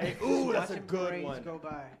 Parade. Ooh, that's a Watching good parades one. go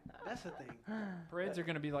by. That's the thing. Parades are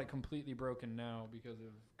going to be like completely broken now because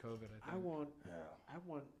of COVID. I I think. want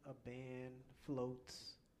a band,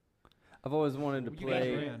 floats. I've always wanted to You guys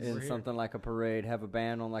play ran. We're in here. something like a parade, have a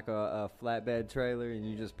band on like a flatbed trailer, and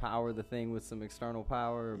you just power the thing with some external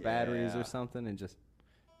power or batteries Yeah. or something, and just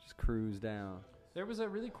cruise down. There was a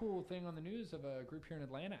really cool thing on the news of a group here in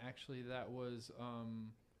Atlanta actually that was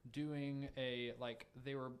doing they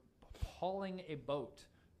were hauling a boat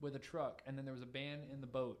with a truck, and then there was a band in the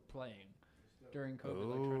boat playing during COVID,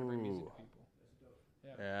 like trying to bring music to people.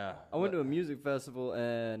 Yeah. I went to a music festival,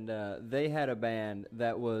 and they had a band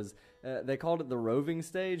that was, they called it the roving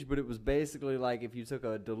stage, but it was basically like if you took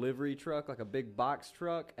a delivery truck, like a big box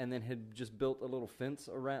truck, and then had just built a little fence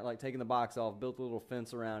around, like taking the box off, built a little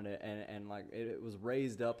fence around it, and like it was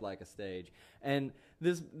raised up like a stage. And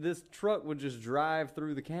this truck would just drive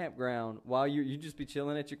through the campground while you'd just be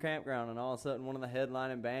chilling at your campground, and all of a sudden one of the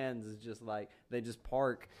headlining bands is just like, they just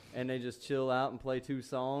park and they just chill out and play 2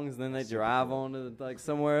 songs, and then they drive on to like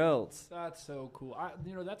somewhere else. That's so cool.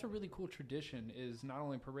 That's a really cool tradition. Is not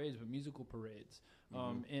only parades but musical parades.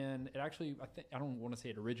 And it actually, I don't want to say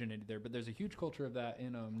it originated there, but there's a huge culture of that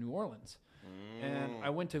in New Orleans. And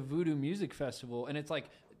I went to Voodoo Music Festival, and it's like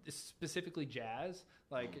specifically jazz,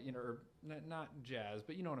 like or not jazz,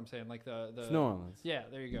 but you know what I'm saying, like the It's New Orleans. Yeah,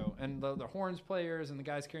 there you go. And the horns players and the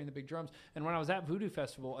guys carrying the big drums. And when I was at Voodoo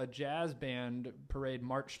Festival, a jazz band parade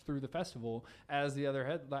marched through the festival as the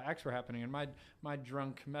other acts were happening. And my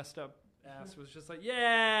drunk, messed up ass was just like,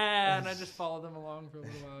 yeah, and I just followed them along for a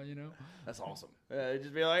little while, That's awesome.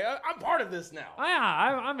 Just be like, I'm part of this now. Oh,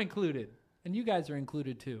 yeah, I'm included. And you guys are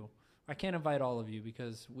included too. I can't invite all of you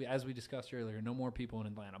because, as we discussed earlier, no more people in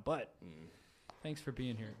Atlanta. But thanks for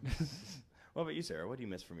being here. What about you, Sarah? What do you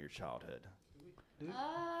miss from your childhood?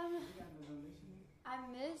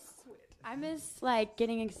 I miss like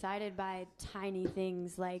getting excited by tiny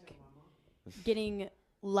things, like getting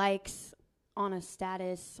likes on a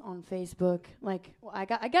status on Facebook. Like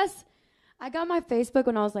I guess I got my Facebook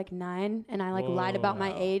when I was like 9, and I like lied about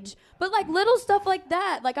my age. But like little stuff like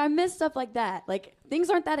that, like I miss stuff like that. Like things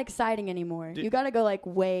aren't that exciting anymore. You got to go like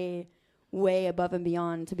way above and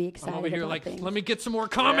beyond to be excited. I'm over here about like, things. let me get some more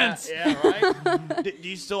comments. Yeah, right. Do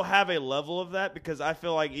you still have a level of that? Because I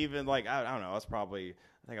feel like even like I don't know.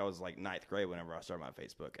 I think I was like 9th grade whenever I started my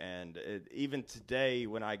Facebook, and even today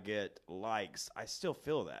when I get likes, I still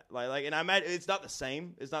feel that. Like, and I imagine it's not the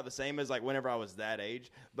same. It's not the same as like whenever I was that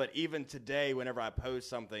age. But even today, whenever I post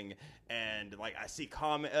something and like I see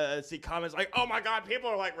comments like, "Oh my God, people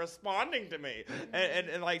are like responding to me,"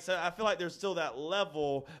 and like so, I feel like there's still that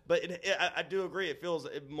level. But I do agree, it feels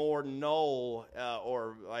more null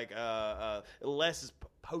or like less as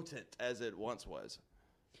potent as it once was.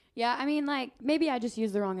 Yeah, I mean, like, maybe I just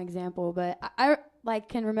used the wrong example, but I like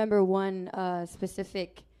can remember one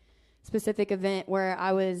specific event where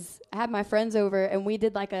I had my friends over, and we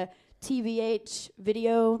did like a TVH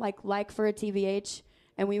video, like for a TVH,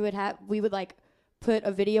 and we would like put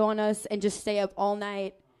a video on us and just stay up all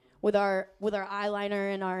night with our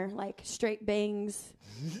eyeliner and our like straight bangs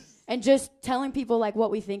and just telling people like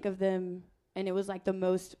what we think of them, and it was like the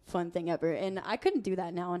most fun thing ever. And I couldn't do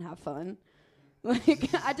that now and have fun. Like,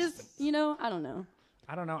 I just, I don't know.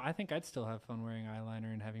 I don't know. I think I'd still have fun wearing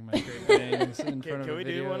eyeliner and having my straight bangs in front of Can a we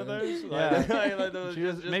video. do one of those? Yeah. Like those,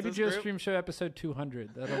 Maybe this Geostream group? Show episode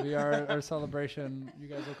 200. That'll be our celebration. You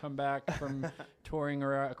guys will come back from touring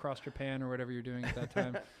across Japan or whatever you're doing at that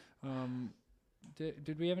time.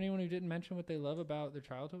 Did we have anyone who didn't mention what they love about their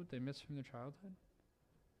childhood, what they miss from their childhood?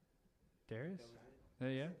 Darius?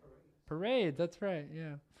 Yeah. Parade. That's right.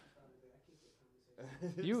 Yeah.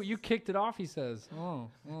 You kicked it off, he says.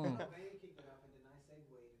 Oh.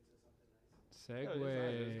 Segue. It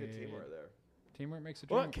was good teamwork there. Teamwork makes a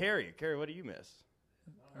dream. What, Carrie, what do you miss?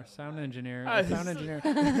 Our sound engineer. Ah,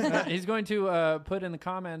 He's going to put in the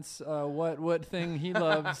comments what thing he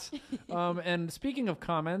loves. And speaking of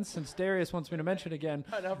comments, since Darius wants me to mention again,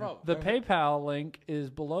 No problem. the PayPal link is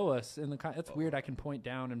below us in the. It's weird. I can point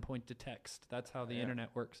down and point to text. That's how the internet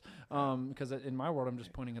works. Because in my world, I'm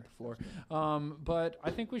just pointing at the floor. But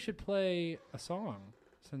I think we should play a song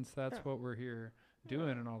since that's what we're here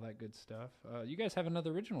doing and all that good stuff. You guys have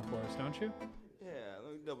another original for us, don't you? Yeah,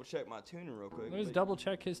 let me double check my tuning real quick. Let's double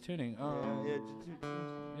check his tuning.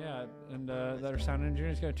 Yeah, and that our sound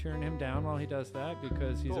engineer is going to turn him down while he does that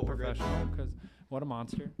because he's a Cool, we're good. professional. Because what a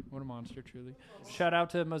monster! What a monster, truly. Shout out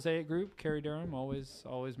to Mosaic Group, Carrie Durham, always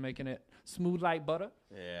making it smooth like butter.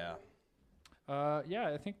 Yeah.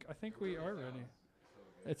 Yeah, I think we are ready.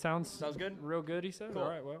 It sounds good. real good. He says. Cool. All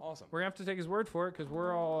right, well, Awesome. we're gonna have to take his word for it because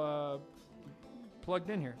we're all plugged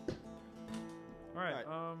in here. All right.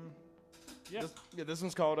 All Yeah. This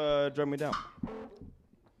one's called Drum Me Down. All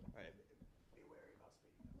right. Be wary about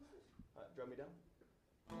speed. Drum Me Down.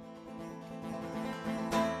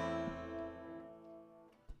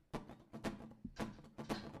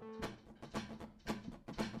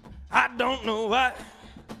 I don't know why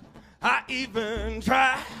I even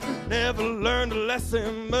try. Never learned a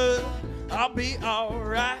lesson, but I'll be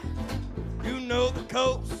alright. You know the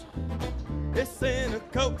coast, it's in a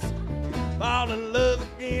coast. Fall in love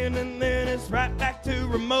again, and then it's right back to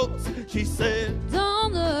remotes. She said,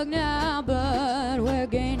 Don't look now, but we're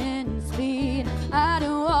gaining speed. I do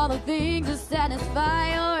all the things to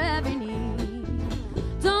satisfy your every need.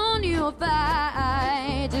 Don't you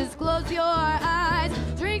fight, just close your eyes.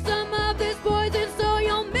 Drink some of this poison so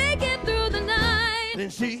you'll make it through the night. then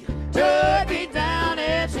she took me down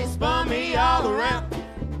and she spun me all around.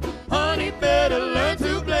 Honey, better learn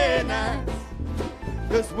to play nice.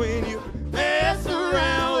 'Cause when you mess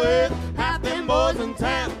around with half them boys in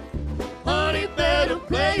town, honey, better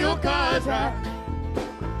play your cards right.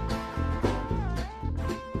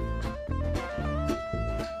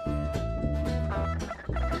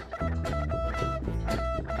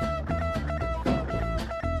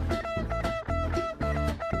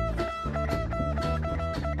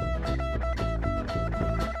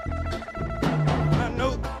 I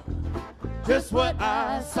know just what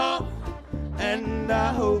I saw, and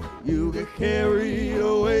I hope you get carried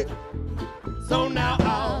away. So now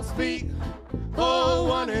I'll speak for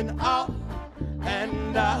one and all,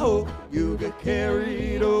 and I hope you get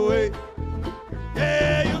carried away.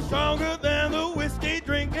 Yeah, you're stronger than the whiskey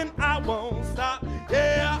drinking, I won't stop.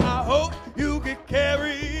 Yeah, I hope you get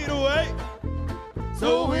carried away.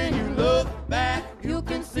 So when you look back, you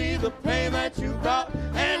can see the pain that you brought,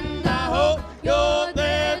 and I hope you're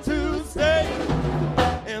there to stay.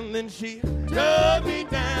 And then she drug me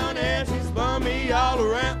down and she spun me all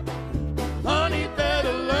around. Honey,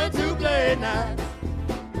 better learn to play nice.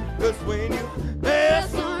 'Cause when you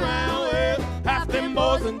mess around with half them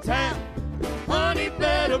boys in town, honey,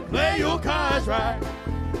 better play your cards right.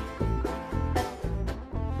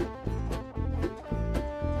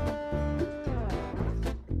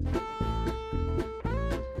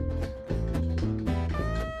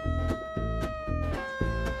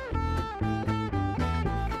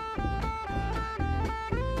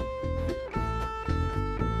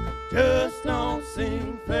 Just don't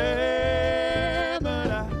seem fair, but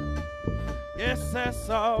I guess that's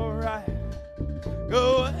alright.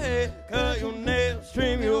 Go ahead, cut your nails,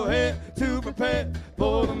 trim your hair to prepare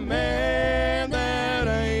for the man that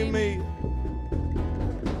ain't me.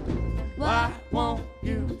 Why won't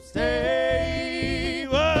you stay?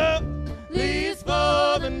 Well, at least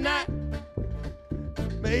for the night.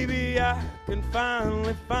 Maybe I can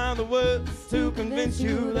finally find the words to convince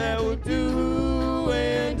you that we're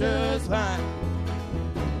doing just fine.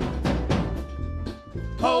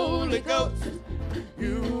 Holy Ghost,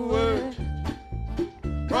 you were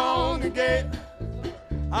wrong again.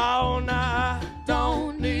 Oh, no, I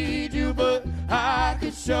don't need you, but I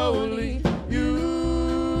could surely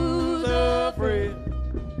use a friend.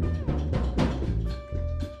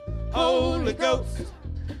 Holy Ghost,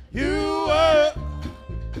 you were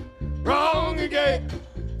wrong again.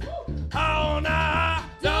 Oh, no, I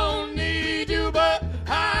don't need you, but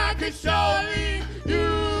I could surely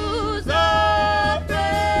use a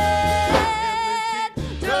friend. And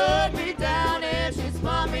then she drug me down and she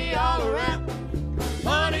spun me all around.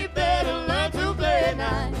 Honey, better learn to play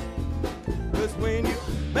nice. 'Cause when you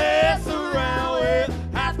mess around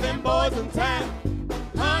with half them boys in town,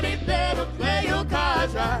 honey, better play your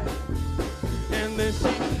cards right. And then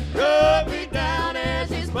she drug me down and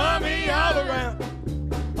she spun me all around.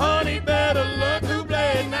 Honey, better learn to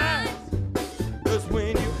play nice. 'Cause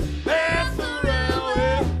when you mess around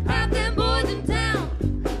with half them boys in town,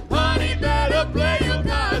 honey, better play your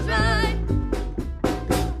cards right.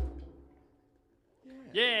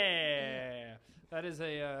 Yeah, that is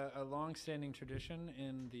a long-standing tradition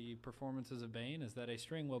in the performances of Bane. Is that a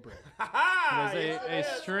string will break? It is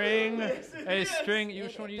a string. A string. You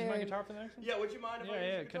just want to use my guitar for the next one? Yeah, would you mind if I use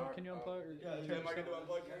Yeah. the guitar? Can you unplug? Yeah, am I going to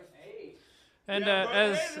unplug yours? And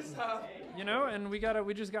as you know, and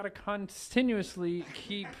we just gotta continuously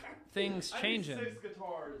keep things changing. 6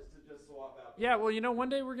 guitars to just swap out. Yeah, well, one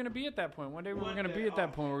day we're gonna be at that point. One day we're gonna be at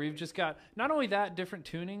that point where we've just got not only that, different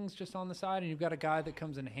tunings just on the side, and you've got a guy that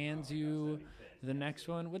comes and hands you the next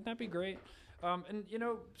one. Wouldn't that be great? And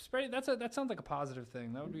spray. That sounds like a positive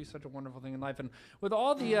thing. That would be such a wonderful thing in life. And with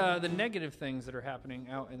all the negative things that are happening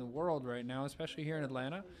out in the world right now, especially here in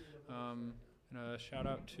Atlanta, shout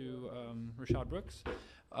out to Rashad Brooks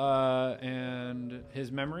and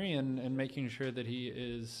his memory and making sure that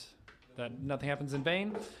that nothing happens in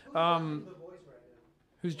vain.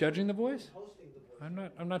 Who's judging The Voice?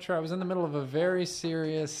 I'm not sure. I was in the middle of a very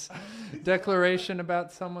serious declaration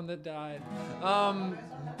about someone that died.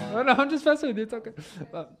 No, I'm just messing with you. It's okay.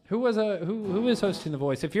 Who is hosting The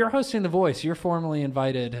Voice? If you're hosting The Voice, you're formally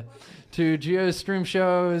invited to Geo's stream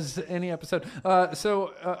shows, any episode.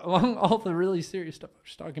 So along all the really serious stuff I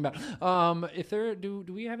was talking about,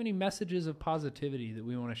 do we have any messages of positivity that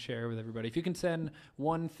we want to share with everybody? If you can send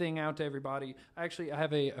one thing out to everybody. I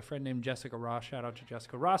have a friend named Jessica Ross. Shout out to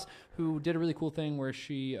Jessica Ross, who did a really cool thing where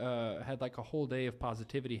she had like a whole day of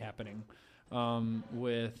positivity happening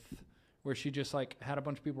where she just like had a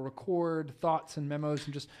bunch of people record thoughts and memos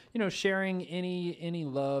and just sharing any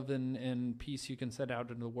love and peace you can send out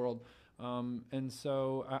into the world. And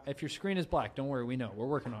so if your screen is black, don't worry, we know. We're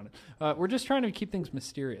working on it. We're just trying to keep things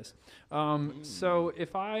mysterious. So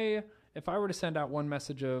if I were to send out one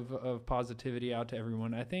message of positivity out to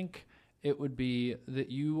everyone, I think it would be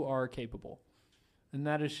that you are capable. And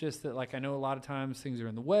that is just that, like, I know a lot of times things are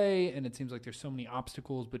in the way, and it seems like there's so many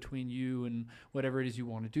obstacles between you and whatever it is you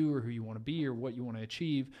want to do or who you want to be or what you want to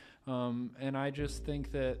achieve. And I just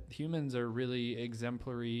think that humans are really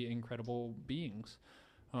exemplary, incredible beings.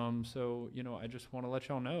 So, I just want to let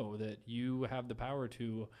y'all know that you have the power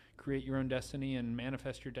to create your own destiny and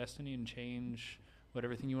manifest your destiny and change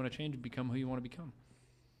whatever thing you want to change and become who you want to become.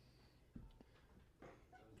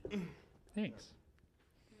 Thanks.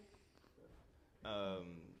 I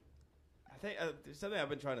think something I've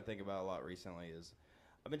been trying to think about a lot recently is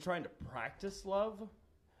I've been trying to practice love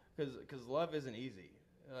because love isn't easy.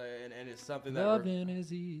 And it's something that loving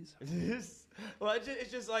is easy. Well,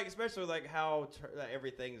 it's just like, especially like how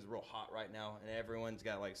everything is real hot right now, and everyone's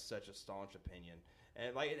got like such a staunch opinion,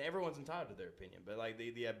 and like everyone's entitled to their opinion, but like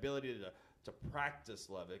the ability to practice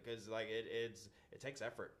love, because like it takes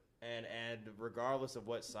effort, and regardless of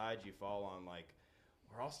what side you fall on, like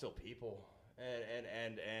we're all still people,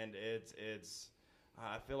 and it's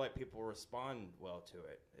I feel like people respond well to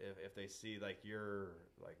it if they see like you're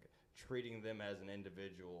like treating them as an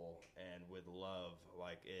individual and with love,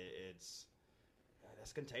 like it's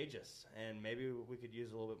that's contagious, and maybe we could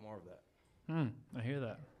use a little bit more of that. I hear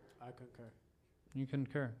that. I concur. You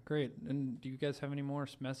concur. Great. And do you guys have any more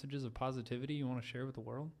messages of positivity you want to share with the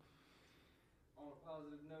world? On a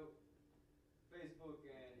positive note, Facebook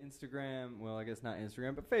and Instagram, well, I guess not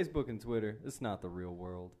Instagram, but Facebook and Twitter, it's not the real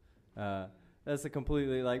world. That's a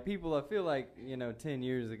completely, like, people, I feel like, 10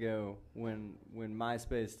 years ago when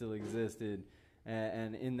MySpace still existed,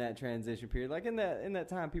 and in that transition period, like in that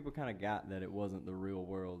time, people kind of got that it wasn't the real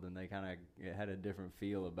world, and they kind of had a different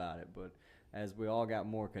feel about it. But as we all got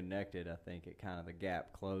more connected, I think it kind of, the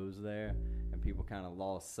gap closed there, and people kind of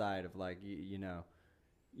lost sight of, like, you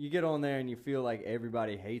get on there and you feel like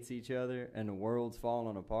everybody hates each other and the world's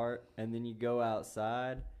falling apart, and then you go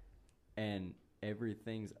outside and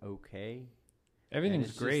everything's okay.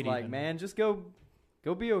 Everything's great. Just like, man, just go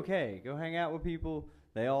be okay. Go hang out with people.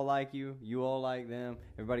 They all like you. You all like them.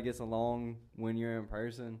 Everybody gets along when you're in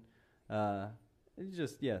person. It's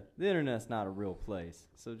just, the internet's not a real place.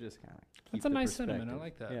 So just kind of keep That's a nice sentiment. I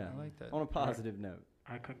like that. Yeah. I like that. On a positive note.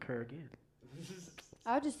 I concur again.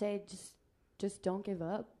 I would just say just don't give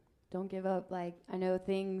up. Don't give up. Like, I know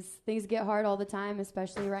things get hard all the time,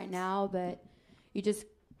 especially right now, but you just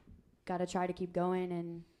got to try to keep going,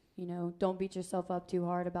 and don't beat yourself up too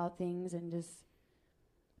hard about things, and just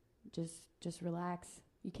relax.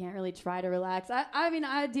 You can't really try to relax. I mean,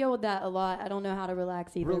 I deal with that a lot. I don't know how to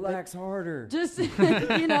relax either. Relax harder. Just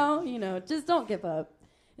just don't give up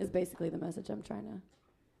is basically the message I'm trying to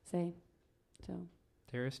say. So,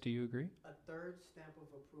 Darius, do you agree? A third stamp of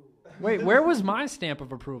approval. Wait, where was my stamp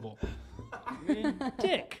of approval?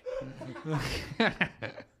 Dick.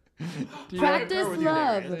 practice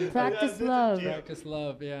love. Practice love. Practice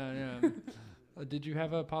love. Yeah. Did you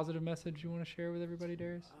have a positive message you want to share with everybody,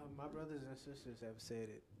 Darius? My brothers and sisters have said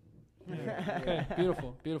it. Okay,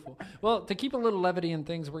 beautiful, beautiful. Well, to keep a little levity in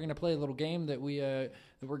things, we're going to play a little game that we're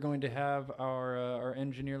going to have our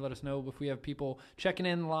engineer let us know if we have people checking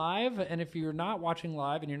in live. And if you're not watching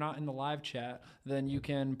live and you're not in the live chat, then you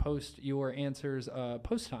can post your answers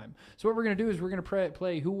post time. So what we're going to do is we're going to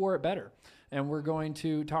play Who Wore It Better. And we're going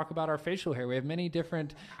to talk about our facial hair. We have many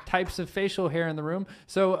different types of facial hair in the room.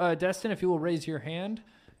 So, Destin, if you will raise your hand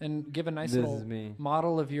and give a nice This little is me.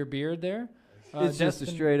 model of your beard there. It's just a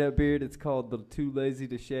Destin- straight up beard. It's called the Too Lazy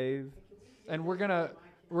to Shave. And we're going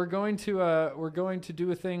to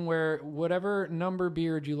do a thing where whatever number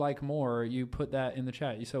beard you like more, you put that in the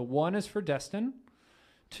chat. So 1 is for Destin,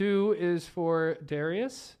 2 is for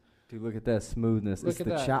Darius. Dude, look at that smoothness. Look it's at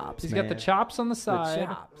the that. chops, He's man. got the chops on the side.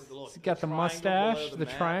 chops. He's got the mustache, the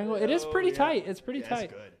triangle. It is pretty tight. It's pretty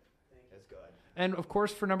tight. That's good. That's good. And of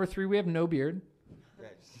course, for number 3, we have no beard,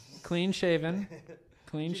 clean shaven,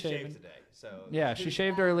 clean She shaven. shaved today, so Yeah, she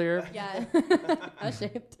shaved earlier. Yeah. I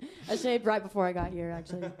shaved right before I got here,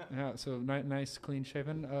 actually. Yeah, so nice, clean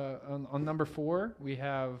shaven. On number 4, we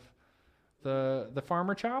have the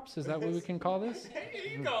farmer chops. Is that what we can call this?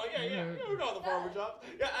 you call it, we call it the farmer chops.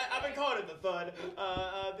 Yeah, I've been calling it the thud.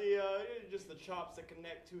 Just the chops that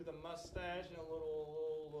connect to the mustache and a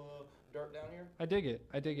little dirt down here. I dig it.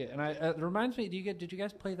 And it reminds me. Did you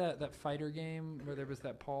guys play that fighter game where there was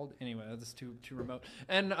that Paul? Anyway, that's too remote.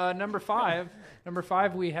 And number 5,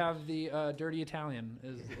 we have the dirty Italian.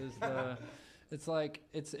 Is the It's like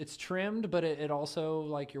it's trimmed, but it also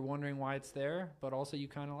like you're wondering why it's there, but also you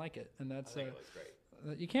kind of like it, and that's I think it looks great.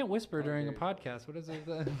 you can't whisper during a podcast. What is it?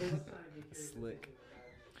 Slick.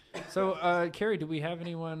 So, Carrie, do we have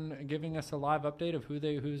anyone giving us a live update of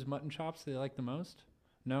whose mutton chops they like the most?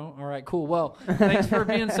 No? All right, cool. Well, thanks for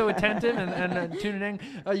being so attentive and tuning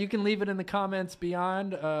in. You can leave it in the comments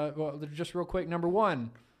beyond. Well, just real quick. Number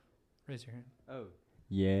 1, raise your hand. Oh.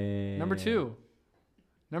 Yeah. Number 2,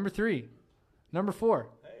 number 3, number 4,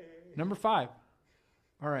 number 5.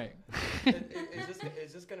 All right.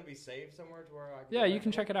 Is this going to be saved somewhere to where I can? Yeah, you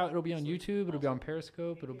can check it out. It'll be on YouTube. It'll be on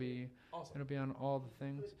Periscope. It'll be on all the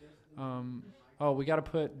things. We got to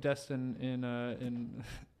put Destin in.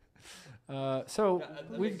 So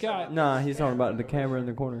we've got Nah, he's talking about the camera in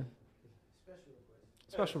the corner.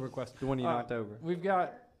 special request. The one you knocked over. We've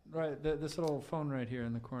got this little phone right here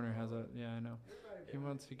in the corner has a I know. He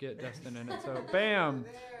wants to get Destin in it. So bam,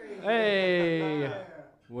 hey.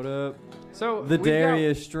 What up? So The we've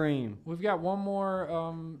Darius stream. We've got one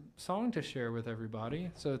more song to share with everybody.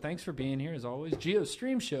 So thanks for being here as always. Geo's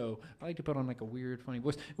Stream Show. I like to put on like a weird, funny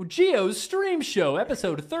voice. Well, Geo's Stream Show,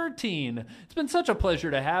 episode 13. It's been such a pleasure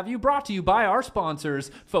to have you. Brought to you by our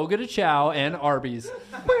sponsors, Fogo de Chao and Arby's.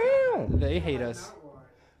 They hate us.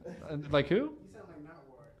 Like who? You sound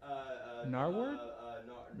like Narwhal. Narwhal?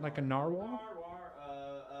 Like a narwhal?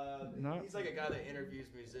 No. He's like a guy that interviews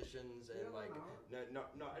musicians and like no,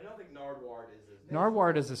 I don't think Nardward is his name.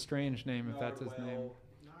 Narwhal is a strange name if that's his name.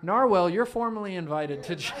 Narwhal, you're formally invited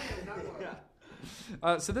to.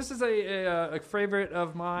 So this is a favorite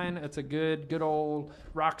of mine. It's a good old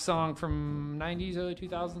rock song from 90s, early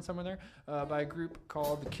 2000s, somewhere there, by a group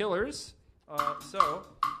called The Killers. So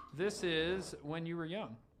this is When You Were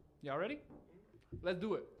Young. Y'all ready? Let's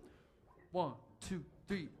do it. 1, 2,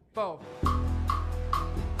 3, 4.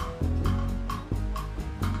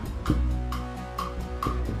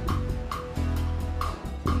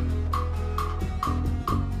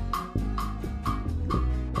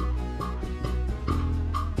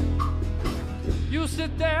 You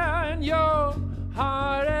sit there in your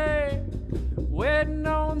heartache, waiting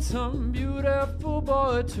on some beautiful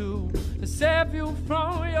boy to save you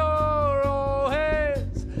from your old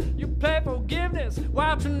haze. You play forgiveness,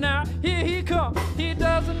 watch him now, here he comes. He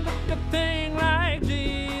doesn't look a thing like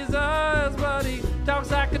Jesus, but he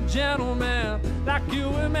talks like a gentleman, like you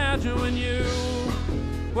imagine when you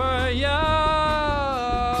were young.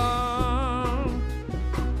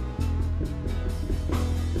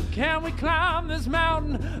 Can we climb this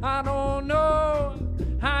mountain? I don't know.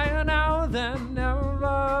 Higher now than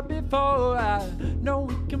ever before. I know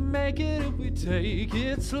we can make it if we take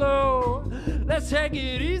it slow. Let's take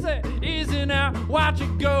it easy, easy now. Watch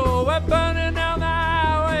it go. We're burning down the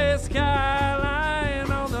highway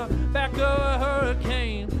skyline on the back of a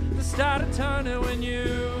hurricane that started turning when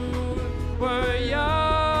you were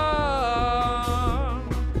young.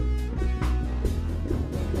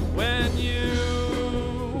 When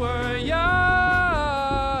you were young.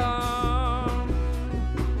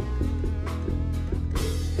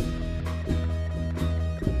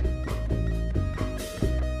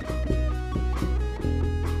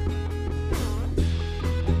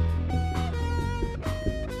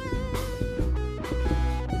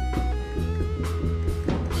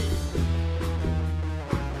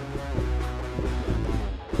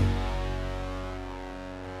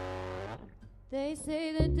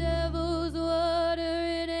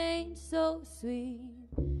 so sweet.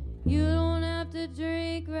 You don't have to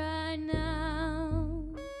drink right now,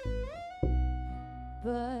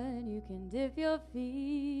 but you can dip your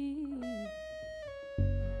feet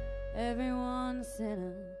every once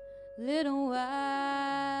in a little while.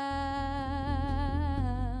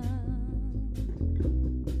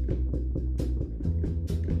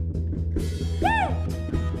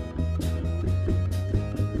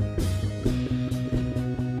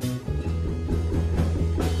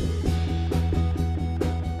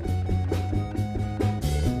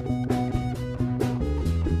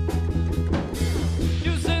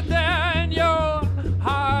 You sit there in your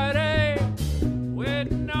heartache,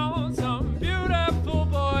 waiting on some beautiful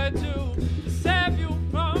boy to save you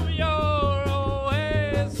from your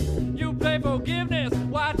ways. You play forgiveness,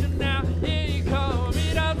 watching now. Here you come.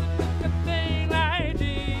 He doesn't look a thing like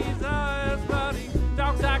Jesus, but he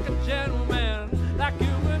talks like a gentleman, like you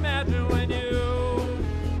imagine when you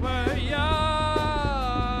were young.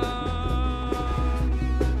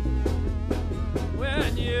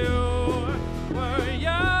 When you were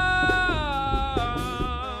young,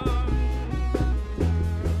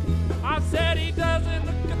 I said he doesn't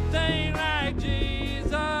look a thing like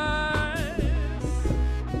Jesus.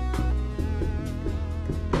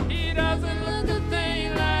 He doesn't look a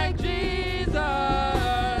thing like Jesus,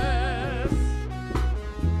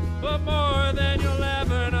 but more than you'll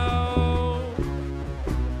ever know.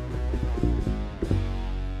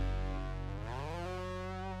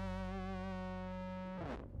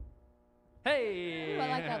 Hey! Ooh, I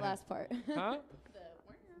like that last part. Huh?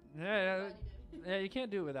 Yeah, you can't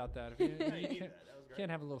do it without that. If you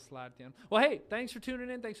can't have a little slide at the end. Well, hey, thanks for tuning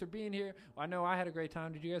in. Thanks for being here. I know I had a great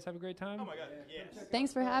time. Did you guys have a great time? Oh my God, yes.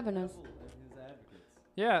 Thanks for having us. His advocates.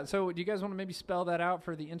 Yeah, so do you guys want to maybe spell that out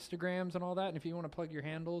for the Instagrams and all that? And if you want to plug your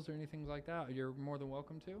handles or anything like that, you're more than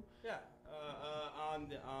welcome to. Yeah. On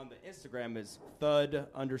the Instagram is thud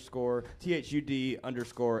underscore THUD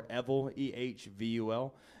underscore Evil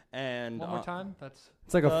EHVUL. And One more time. That's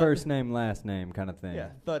It's like a Thud. first name, last name kind of thing.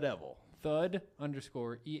 Yeah, Thud Evil. thud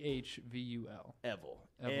underscore EHVUL. Evil.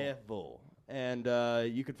 Evil. Evil. And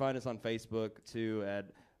you can find us on Facebook too at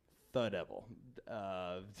Thud Evil.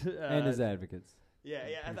 And his advocates. Yeah.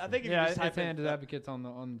 I think if Yeah, you just type it's in and his Thud- advocates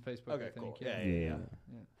on Facebook. Okay, I think. cool. Yeah. Yeah.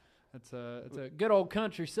 It's a good old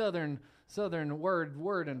country southern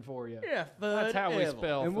wording for you. Yeah, Thud That's how we Evil.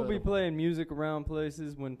 spell. And we'll be Thud. playing music around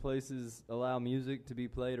places when places allow music to be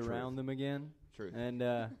played Truth. around them again. Truth. And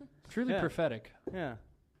Truly Yeah. prophetic. yeah.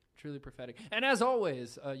 Truly prophetic. And as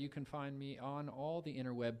always, you can find me on all the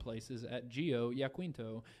interweb places at Gio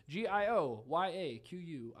Yaquinto.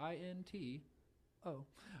 GIOYAQUINTO.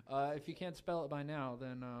 If you can't spell it by now,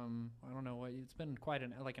 then I don't know what. It's been quite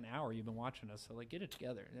an hour you've been watching us, so get it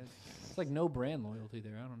together. It's like no brand loyalty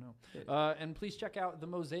there. I don't know. And please check out the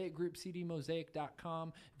Mosaic Group,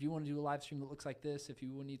 cdmosaic.com. If you want to do a live stream that looks like this, if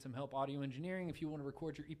you need some help audio engineering, if you want to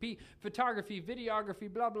record your EP, photography,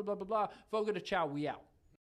 videography, blah blah blah blah blah. Fogo de Chao, we out.